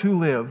those who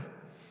live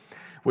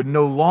would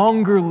no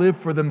longer live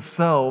for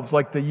themselves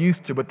like they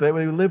used to, but they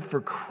would live for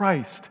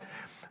Christ,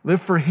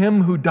 live for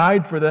him who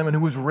died for them and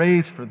who was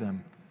raised for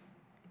them.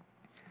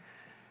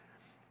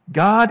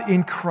 God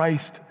in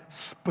Christ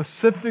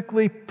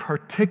specifically,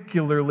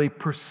 particularly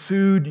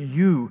pursued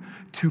you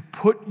to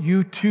put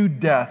you to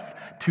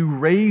death, to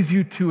raise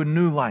you to a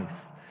new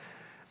life.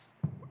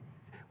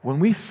 When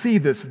we see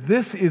this,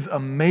 this is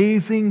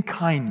amazing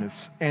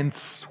kindness and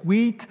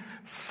sweet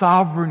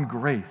sovereign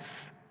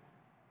grace.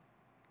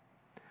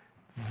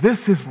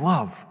 This is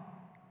love.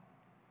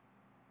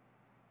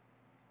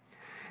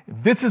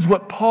 This is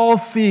what Paul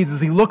sees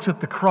as he looks at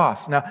the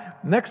cross. Now,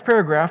 next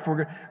paragraph,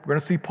 we're going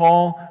to see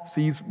Paul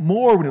sees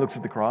more when he looks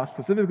at the cross.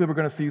 Specifically, we're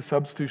going to see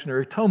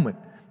substitutionary atonement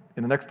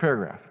in the next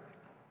paragraph.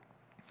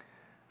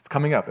 It's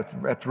coming up.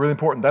 That's really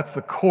important. That's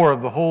the core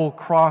of the whole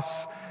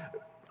cross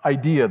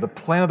idea. The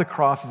plan of the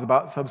cross is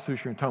about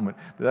substitutionary atonement.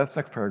 But that's the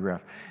next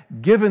paragraph.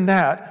 Given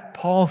that,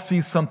 Paul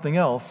sees something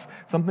else,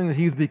 something that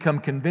he's become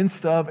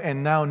convinced of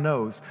and now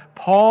knows.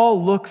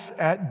 Paul looks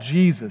at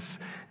Jesus,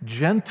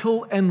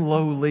 gentle and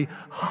lowly,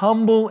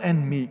 humble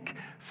and meek,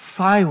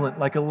 silent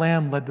like a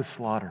lamb led to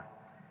slaughter.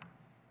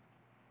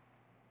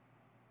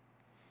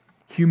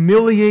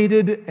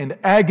 Humiliated and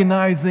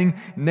agonizing,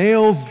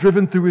 nails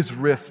driven through his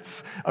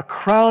wrists, a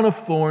crown of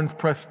thorns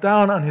pressed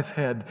down on his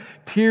head,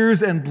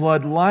 tears and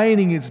blood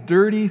lining his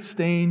dirty,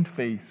 stained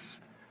face.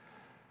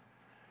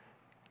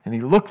 And he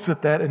looks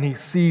at that and he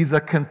sees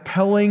a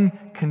compelling,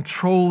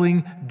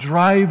 controlling,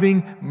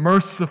 driving,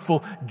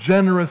 merciful,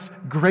 generous,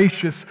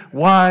 gracious,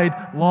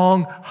 wide,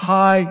 long,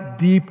 high,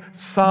 deep,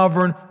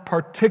 sovereign,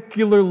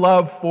 particular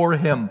love for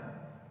him,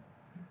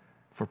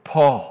 for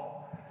Paul.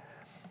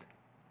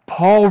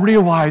 Paul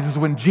realizes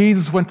when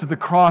Jesus went to the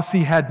cross,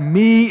 he had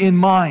me in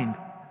mind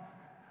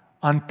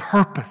on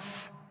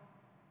purpose.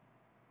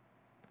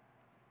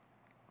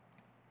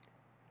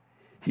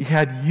 He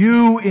had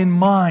you in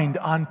mind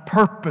on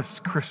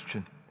purpose,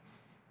 Christian.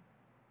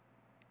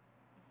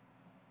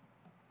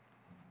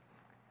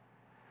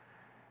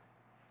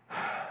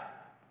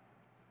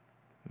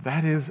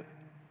 That is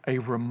a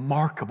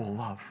remarkable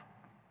love.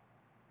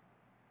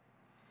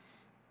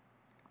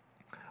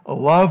 A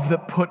love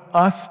that put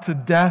us to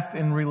death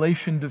in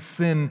relation to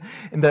sin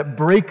and that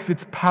breaks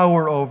its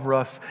power over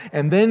us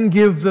and then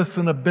gives us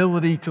an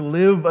ability to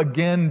live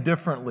again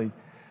differently.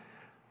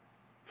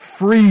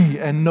 Free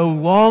and no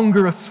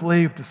longer a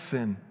slave to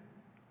sin.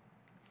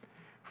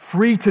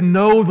 Free to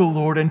know the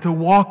Lord and to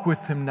walk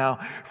with Him now.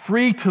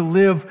 Free to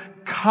live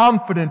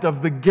confident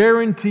of the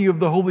guarantee of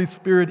the Holy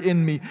Spirit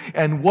in me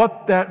and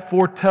what that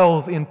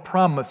foretells in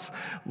promise.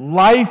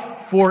 Life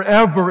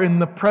forever in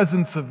the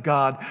presence of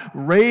God,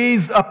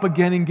 raised up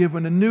again and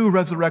given a new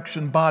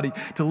resurrection body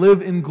to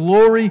live in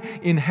glory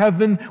in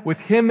heaven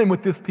with Him and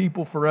with His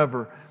people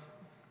forever.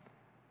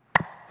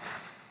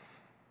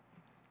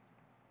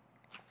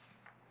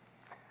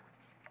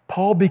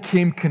 Paul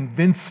became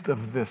convinced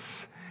of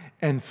this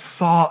and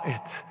saw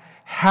it,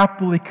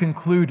 happily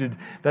concluded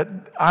that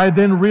I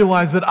then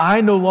realized that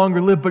I no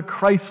longer live, but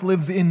Christ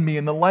lives in me.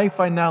 And the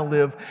life I now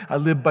live, I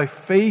live by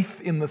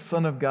faith in the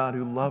Son of God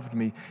who loved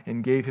me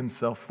and gave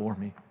Himself for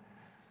me.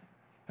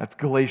 That's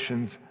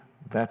Galatians.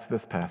 That's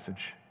this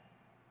passage.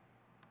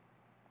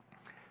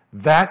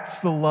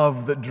 That's the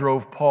love that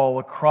drove Paul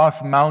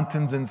across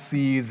mountains and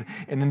seas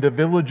and into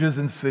villages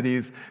and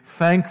cities,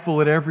 thankful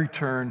at every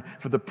turn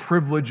for the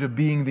privilege of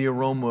being the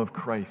aroma of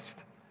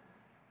Christ.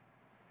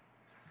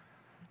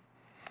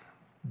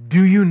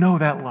 Do you know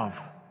that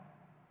love?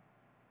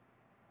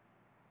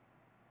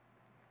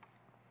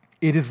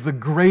 It is the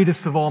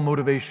greatest of all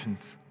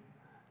motivations.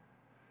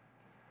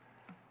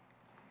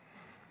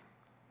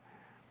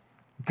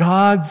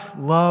 God's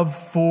love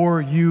for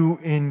you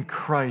in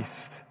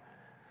Christ.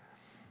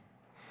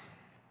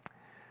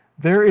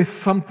 There is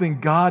something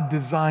God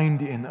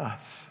designed in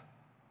us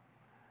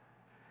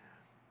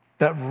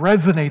that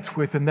resonates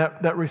with and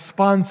that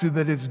responds to,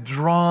 that is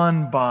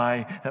drawn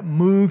by, that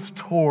moves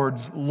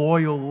towards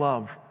loyal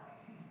love,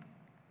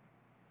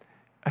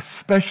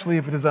 especially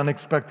if it is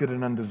unexpected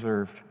and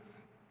undeserved.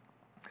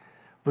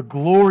 The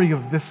glory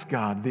of this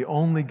God, the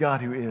only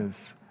God who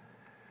is,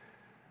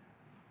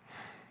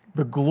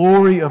 the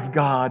glory of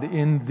God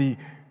in the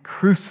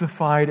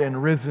crucified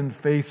and risen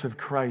face of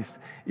Christ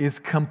is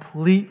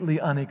completely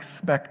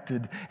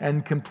unexpected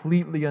and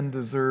completely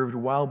undeserved.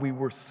 While we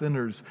were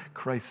sinners,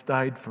 Christ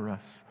died for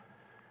us.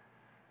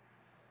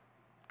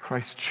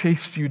 Christ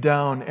chased you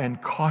down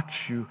and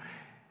caught you,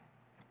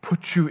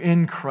 put you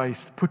in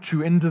Christ, put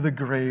you into the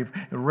grave,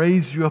 and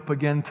raised you up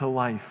again to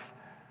life,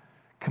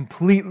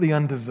 completely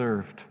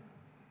undeserved.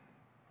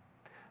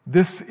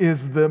 This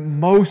is the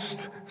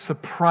most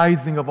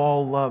surprising of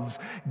all loves,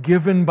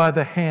 given by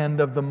the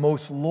hand of the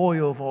most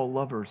loyal of all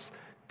lovers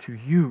to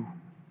you.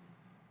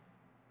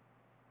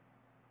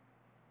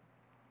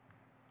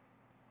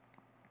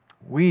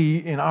 We,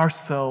 in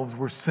ourselves,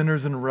 were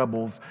sinners and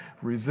rebels,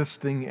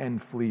 resisting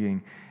and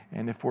fleeing.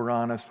 And if we're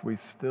honest, we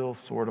still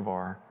sort of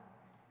are.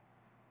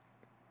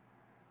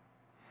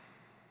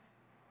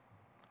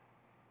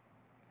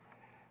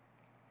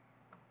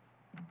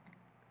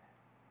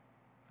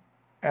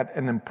 At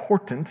an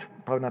important,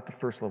 probably not the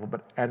first level,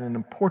 but at an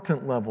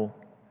important level,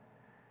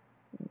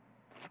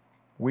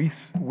 we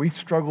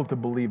struggle to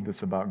believe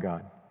this about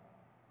God.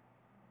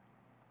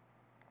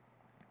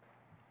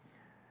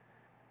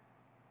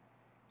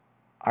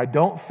 I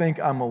don't think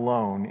I'm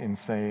alone in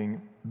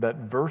saying that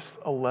verse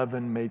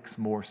 11 makes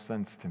more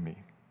sense to me.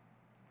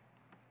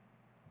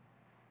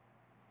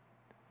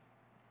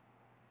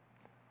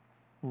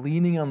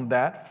 Leaning on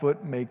that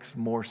foot makes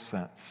more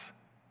sense.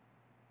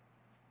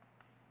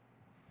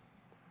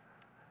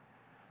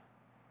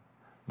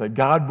 That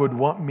God would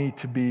want me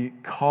to be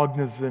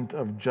cognizant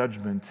of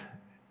judgment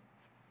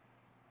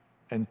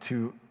and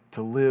to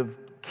live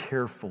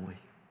carefully.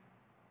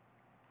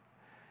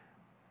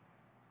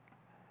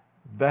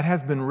 That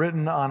has been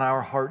written on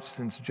our hearts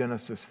since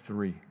Genesis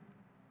 3.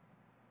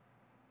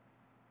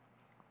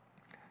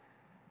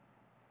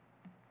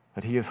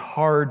 That He is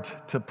hard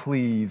to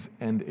please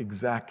and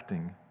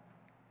exacting,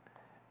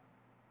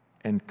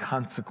 and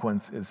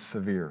consequence is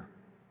severe.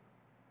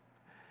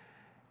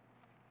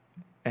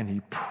 And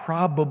He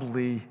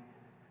probably,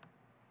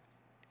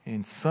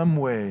 in some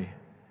way,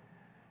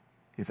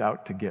 is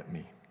out to get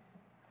me.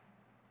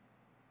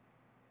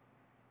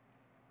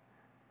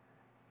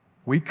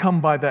 We come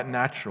by that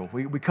natural.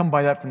 We come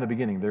by that from the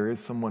beginning. There is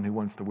someone who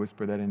wants to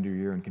whisper that into your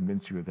ear and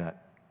convince you of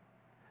that.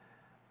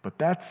 But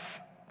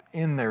that's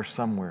in there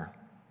somewhere.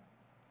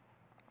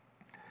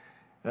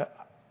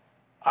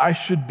 I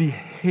should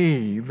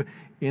behave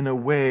in a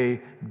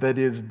way that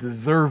is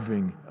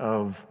deserving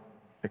of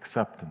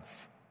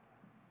acceptance.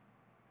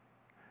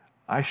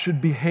 I should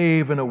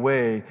behave in a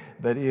way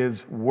that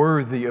is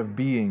worthy of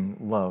being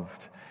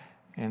loved.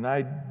 And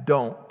I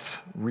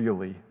don't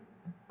really.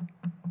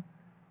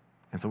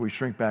 And so we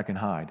shrink back and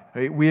hide.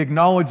 We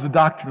acknowledge the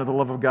doctrine of the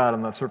love of God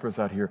on the surface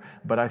out here,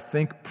 but I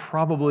think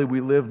probably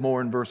we live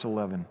more in verse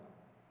 11.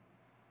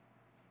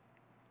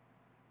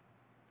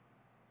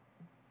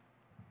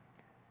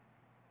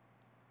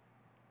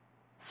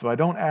 So I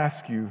don't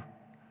ask you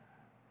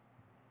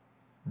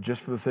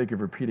just for the sake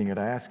of repeating it.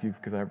 I ask you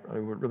because I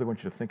really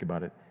want you to think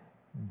about it.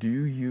 Do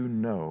you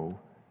know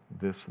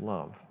this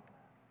love?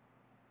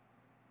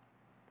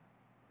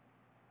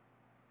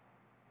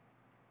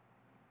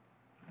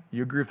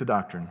 You agree with the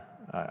doctrine.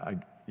 I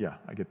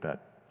get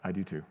that. I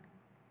do too.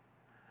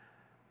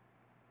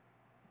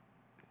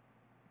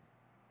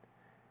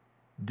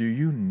 Do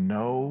you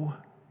know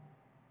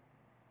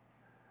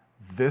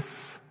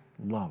this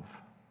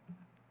love?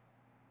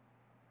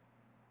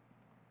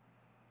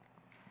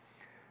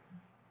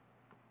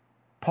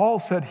 Paul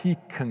said he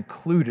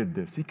concluded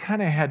this. He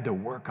kind of had to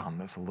work on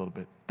this a little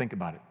bit. Think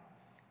about it.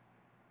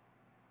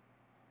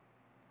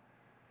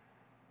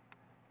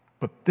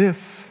 But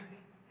this,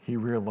 he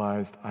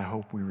realized, I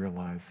hope we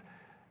realize,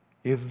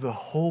 is the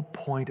whole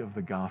point of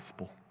the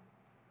gospel.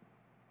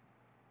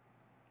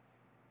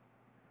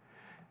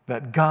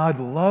 That God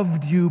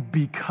loved you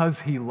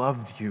because He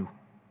loved you.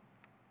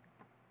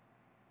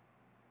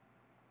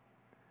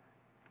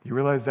 Do you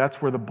realize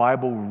that's where the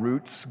Bible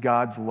roots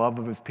God's love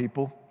of His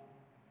people?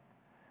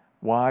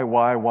 Why?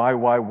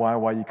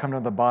 You come to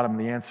the bottom, and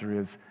the answer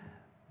is,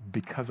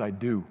 because I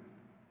do.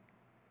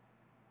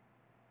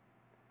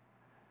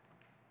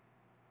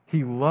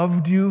 He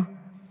loved you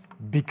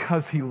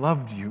because He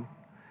loved you.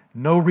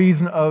 No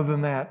reason other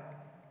than that.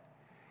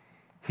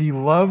 He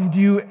loved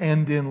you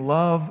and in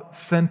love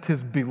sent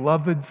His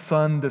beloved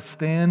Son to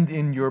stand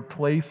in your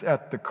place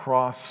at the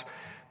cross,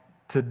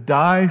 to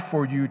die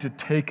for you, to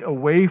take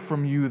away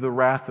from you the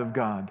wrath of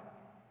God.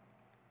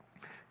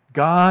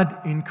 God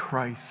in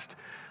Christ,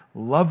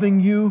 loving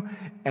you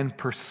and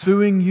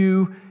pursuing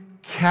you,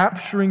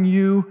 capturing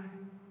you,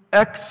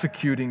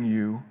 executing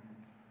you,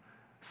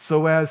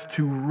 so as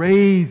to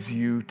raise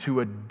you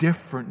to a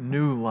different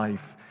new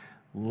life,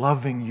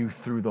 loving you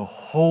through the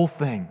whole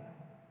thing.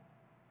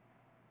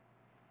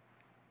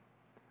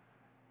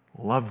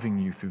 Loving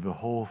you through the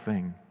whole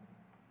thing.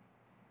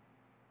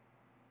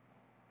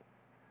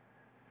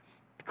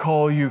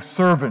 Call you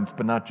servants,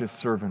 but not just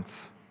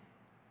servants.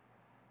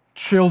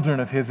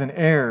 Children of His and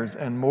heirs,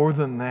 and more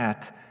than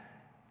that,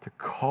 to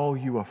call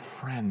you a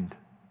friend.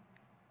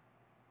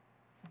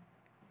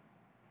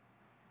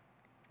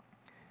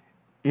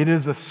 It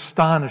is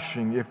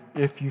astonishing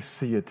if you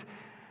see it.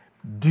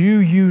 Do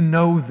you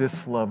know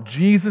this love?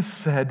 Jesus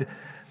said,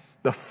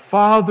 the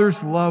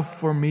Father's love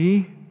for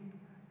me,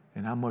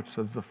 and how much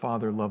does the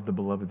Father love the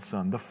beloved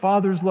Son? The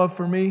Father's love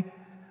for me,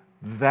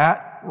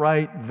 that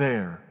right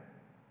there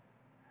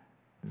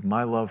is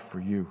my love for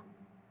you.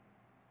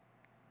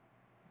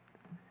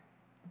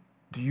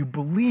 Do you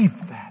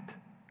believe that?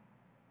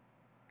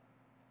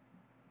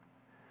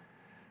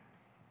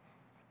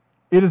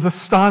 It is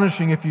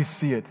astonishing if you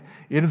see it.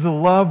 It is a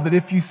love that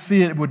if you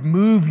see it, would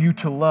move you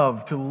to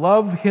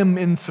love Him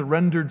in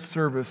surrendered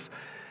service,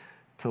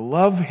 to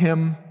love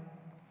Him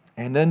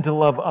and then to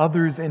love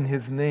others in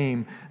His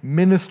name,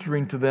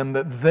 ministering to them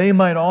that they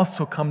might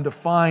also come to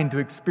find, to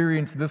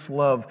experience this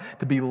love,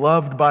 to be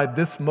loved by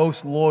this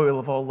most loyal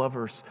of all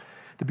lovers,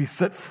 to be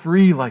set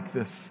free like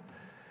this.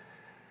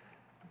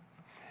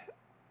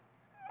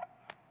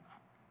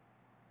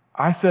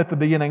 I said at the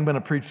beginning, I'm going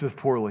to preach this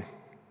poorly.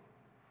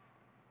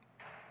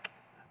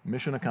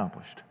 Mission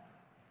accomplished.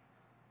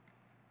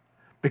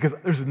 Because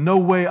there's no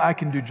way I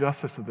can do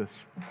justice to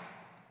this.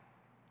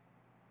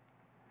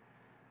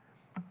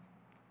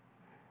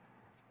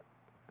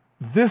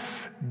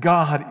 This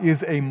God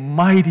is a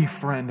mighty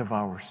friend of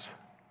ours.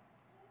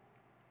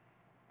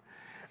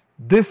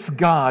 This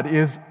God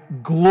is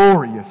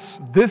glorious.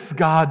 This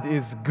God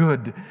is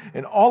good.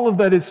 And all of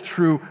that is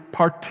true,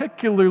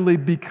 particularly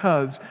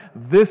because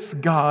this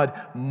God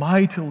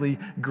mightily,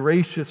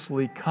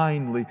 graciously,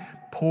 kindly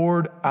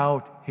poured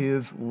out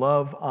His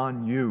love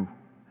on you,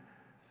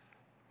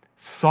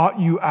 sought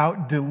you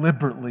out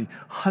deliberately,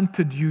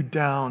 hunted you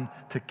down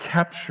to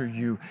capture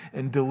you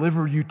and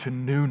deliver you to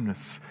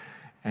newness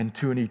and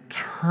to an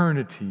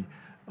eternity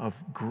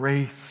of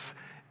grace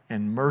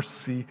and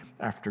mercy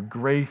after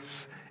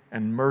grace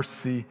and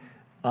mercy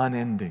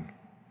unending.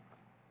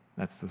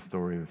 That's the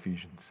story of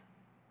Ephesians.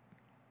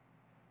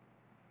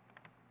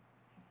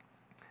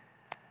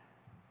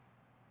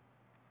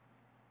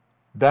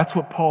 That's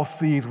what Paul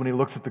sees when he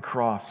looks at the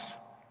cross.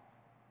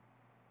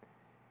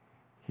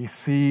 He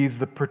sees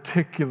the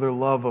particular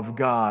love of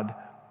God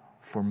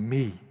for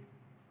me.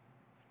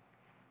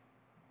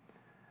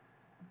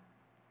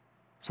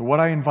 So what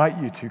I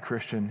invite you to,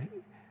 Christian,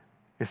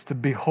 is to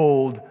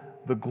behold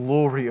the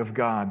glory of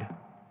God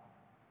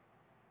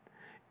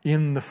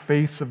in the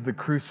face of the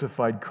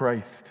crucified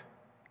Christ.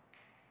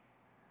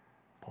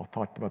 Paul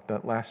talked about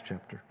that last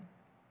chapter.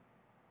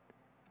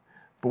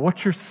 But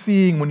what you're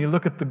seeing when you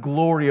look at the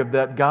glory of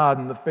that God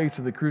in the face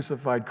of the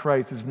crucified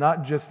Christ is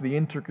not just the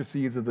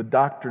intricacies of the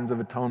doctrines of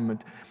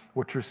atonement.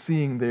 What you're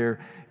seeing there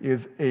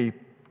is a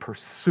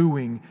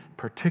pursuing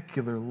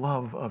particular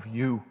love of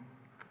you.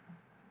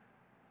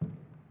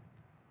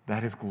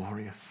 That is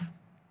glorious.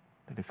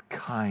 That is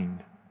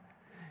kind.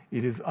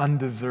 It is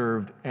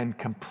undeserved and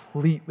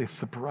completely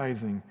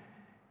surprising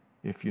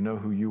if you know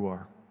who you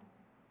are.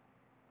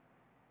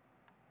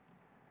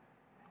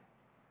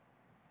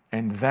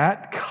 And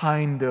that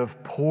kind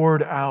of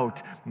poured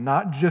out,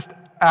 not just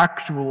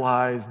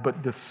actualized,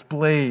 but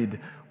displayed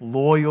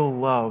loyal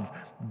love,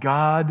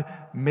 God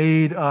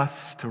made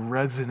us to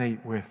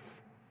resonate with.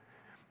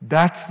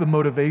 That's the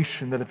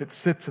motivation that, if it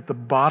sits at the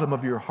bottom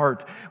of your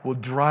heart, will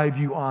drive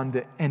you on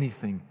to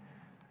anything.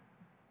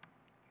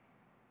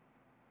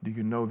 Do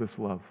you know this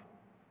love?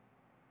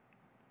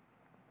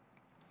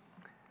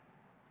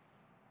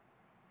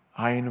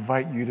 I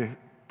invite you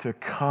to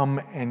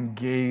come and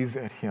gaze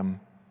at Him.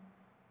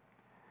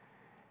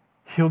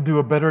 He'll do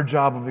a better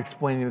job of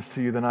explaining this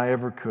to you than I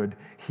ever could.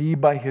 He,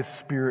 by His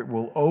Spirit,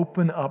 will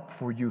open up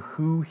for you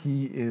who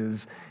He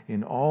is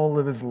in all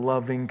of His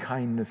loving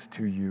kindness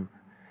to you.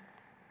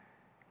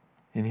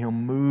 And He'll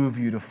move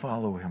you to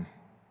follow Him.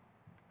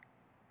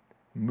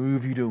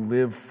 Move you to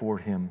live for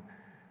Him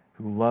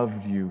who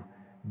loved you,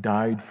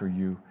 died for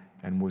you,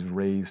 and was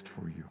raised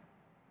for you.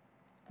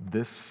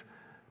 This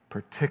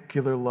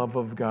particular love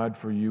of God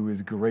for you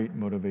is great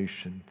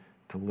motivation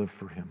to live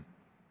for Him.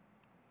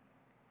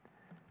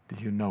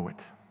 Do you know it?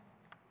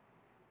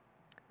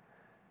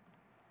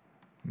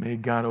 May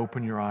God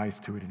open your eyes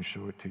to it and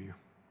show it to you.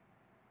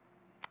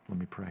 Let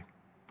me pray.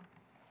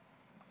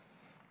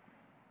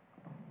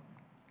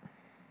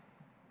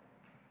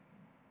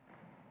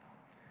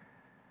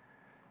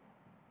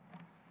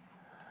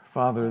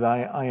 Father,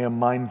 I am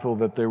mindful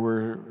that there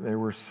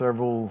were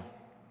several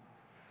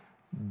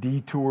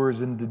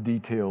detours into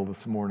detail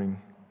this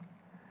morning.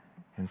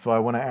 And so I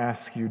want to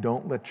ask you,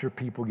 don't let your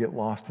people get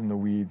lost in the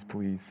weeds,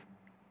 please.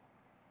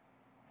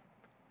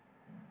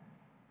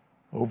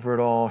 Over it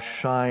all,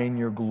 shine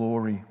your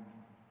glory.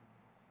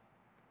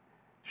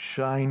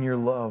 Shine your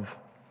love.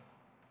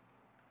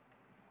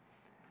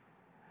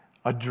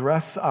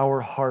 Address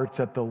our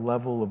hearts at the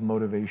level of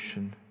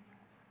motivation.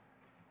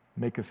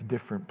 Make us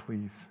different,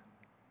 please.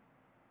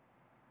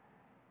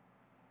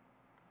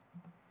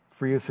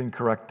 Free us and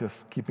correct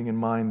us, keeping in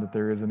mind that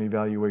there is an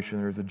evaluation,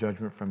 there is a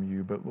judgment from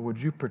you. But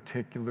would you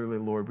particularly,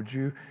 Lord,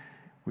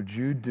 would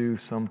you do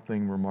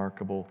something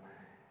remarkable?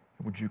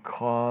 Would you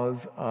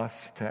cause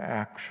us to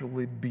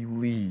actually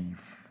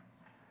believe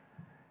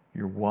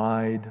your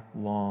wide,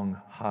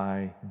 long,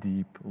 high,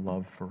 deep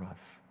love for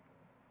us,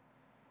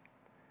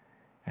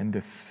 and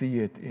to see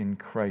it in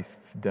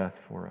Christ's death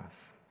for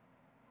us?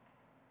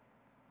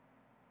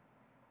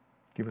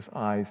 Give us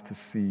eyes to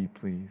see,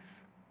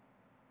 please.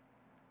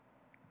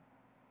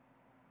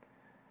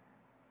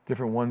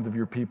 Different ones of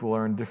your people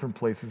are in different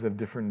places, have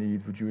different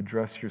needs. Would you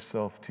address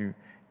yourself to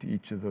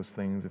each of those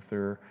things? If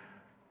there are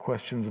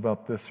questions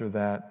about this or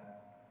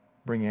that,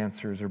 bring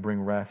answers or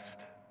bring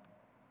rest.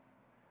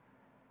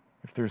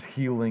 If there's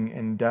healing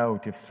and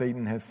doubt, if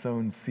Satan has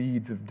sown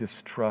seeds of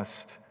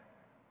distrust,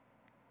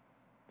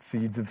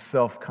 seeds of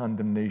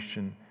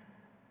self-condemnation,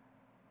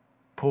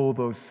 pull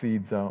those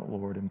seeds out,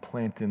 Lord, and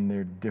plant in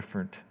there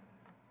different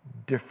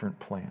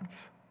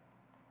plants,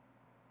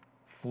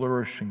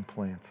 flourishing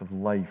plants of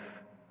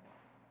life.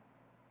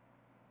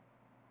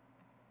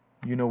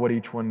 You know what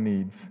each one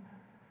needs.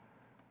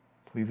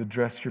 Please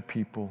address your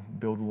people,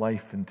 build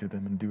life into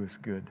them, and do us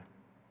good.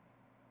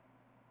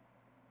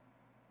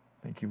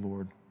 Thank you,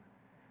 Lord.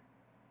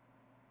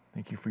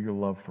 Thank you for your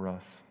love for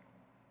us.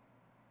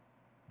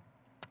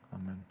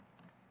 Amen.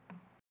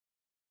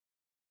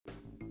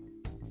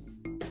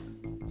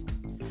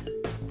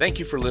 Thank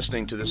you for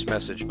listening to this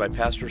message by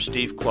Pastor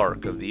Steve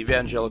Clark of the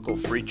Evangelical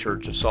Free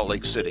Church of Salt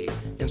Lake City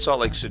in Salt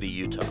Lake City,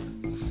 Utah.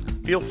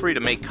 Feel free to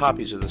make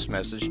copies of this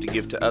message to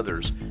give to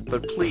others,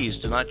 but please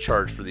do not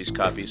charge for these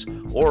copies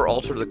or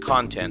alter the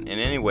content in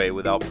any way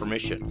without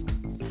permission.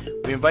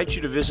 We invite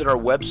you to visit our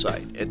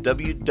website at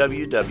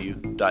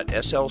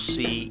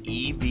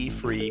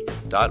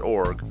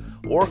www.slcevfree.org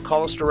or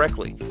call us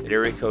directly at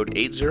area code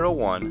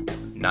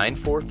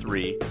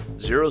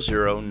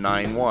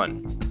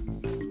 801-943-0091.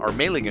 Our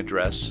mailing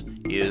address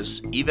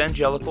is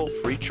Evangelical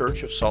Free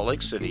Church of Salt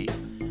Lake City,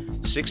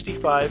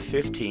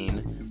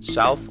 6515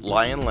 South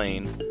Lion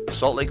Lane,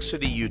 Salt Lake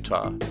City,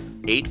 Utah,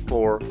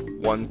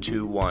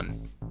 84121.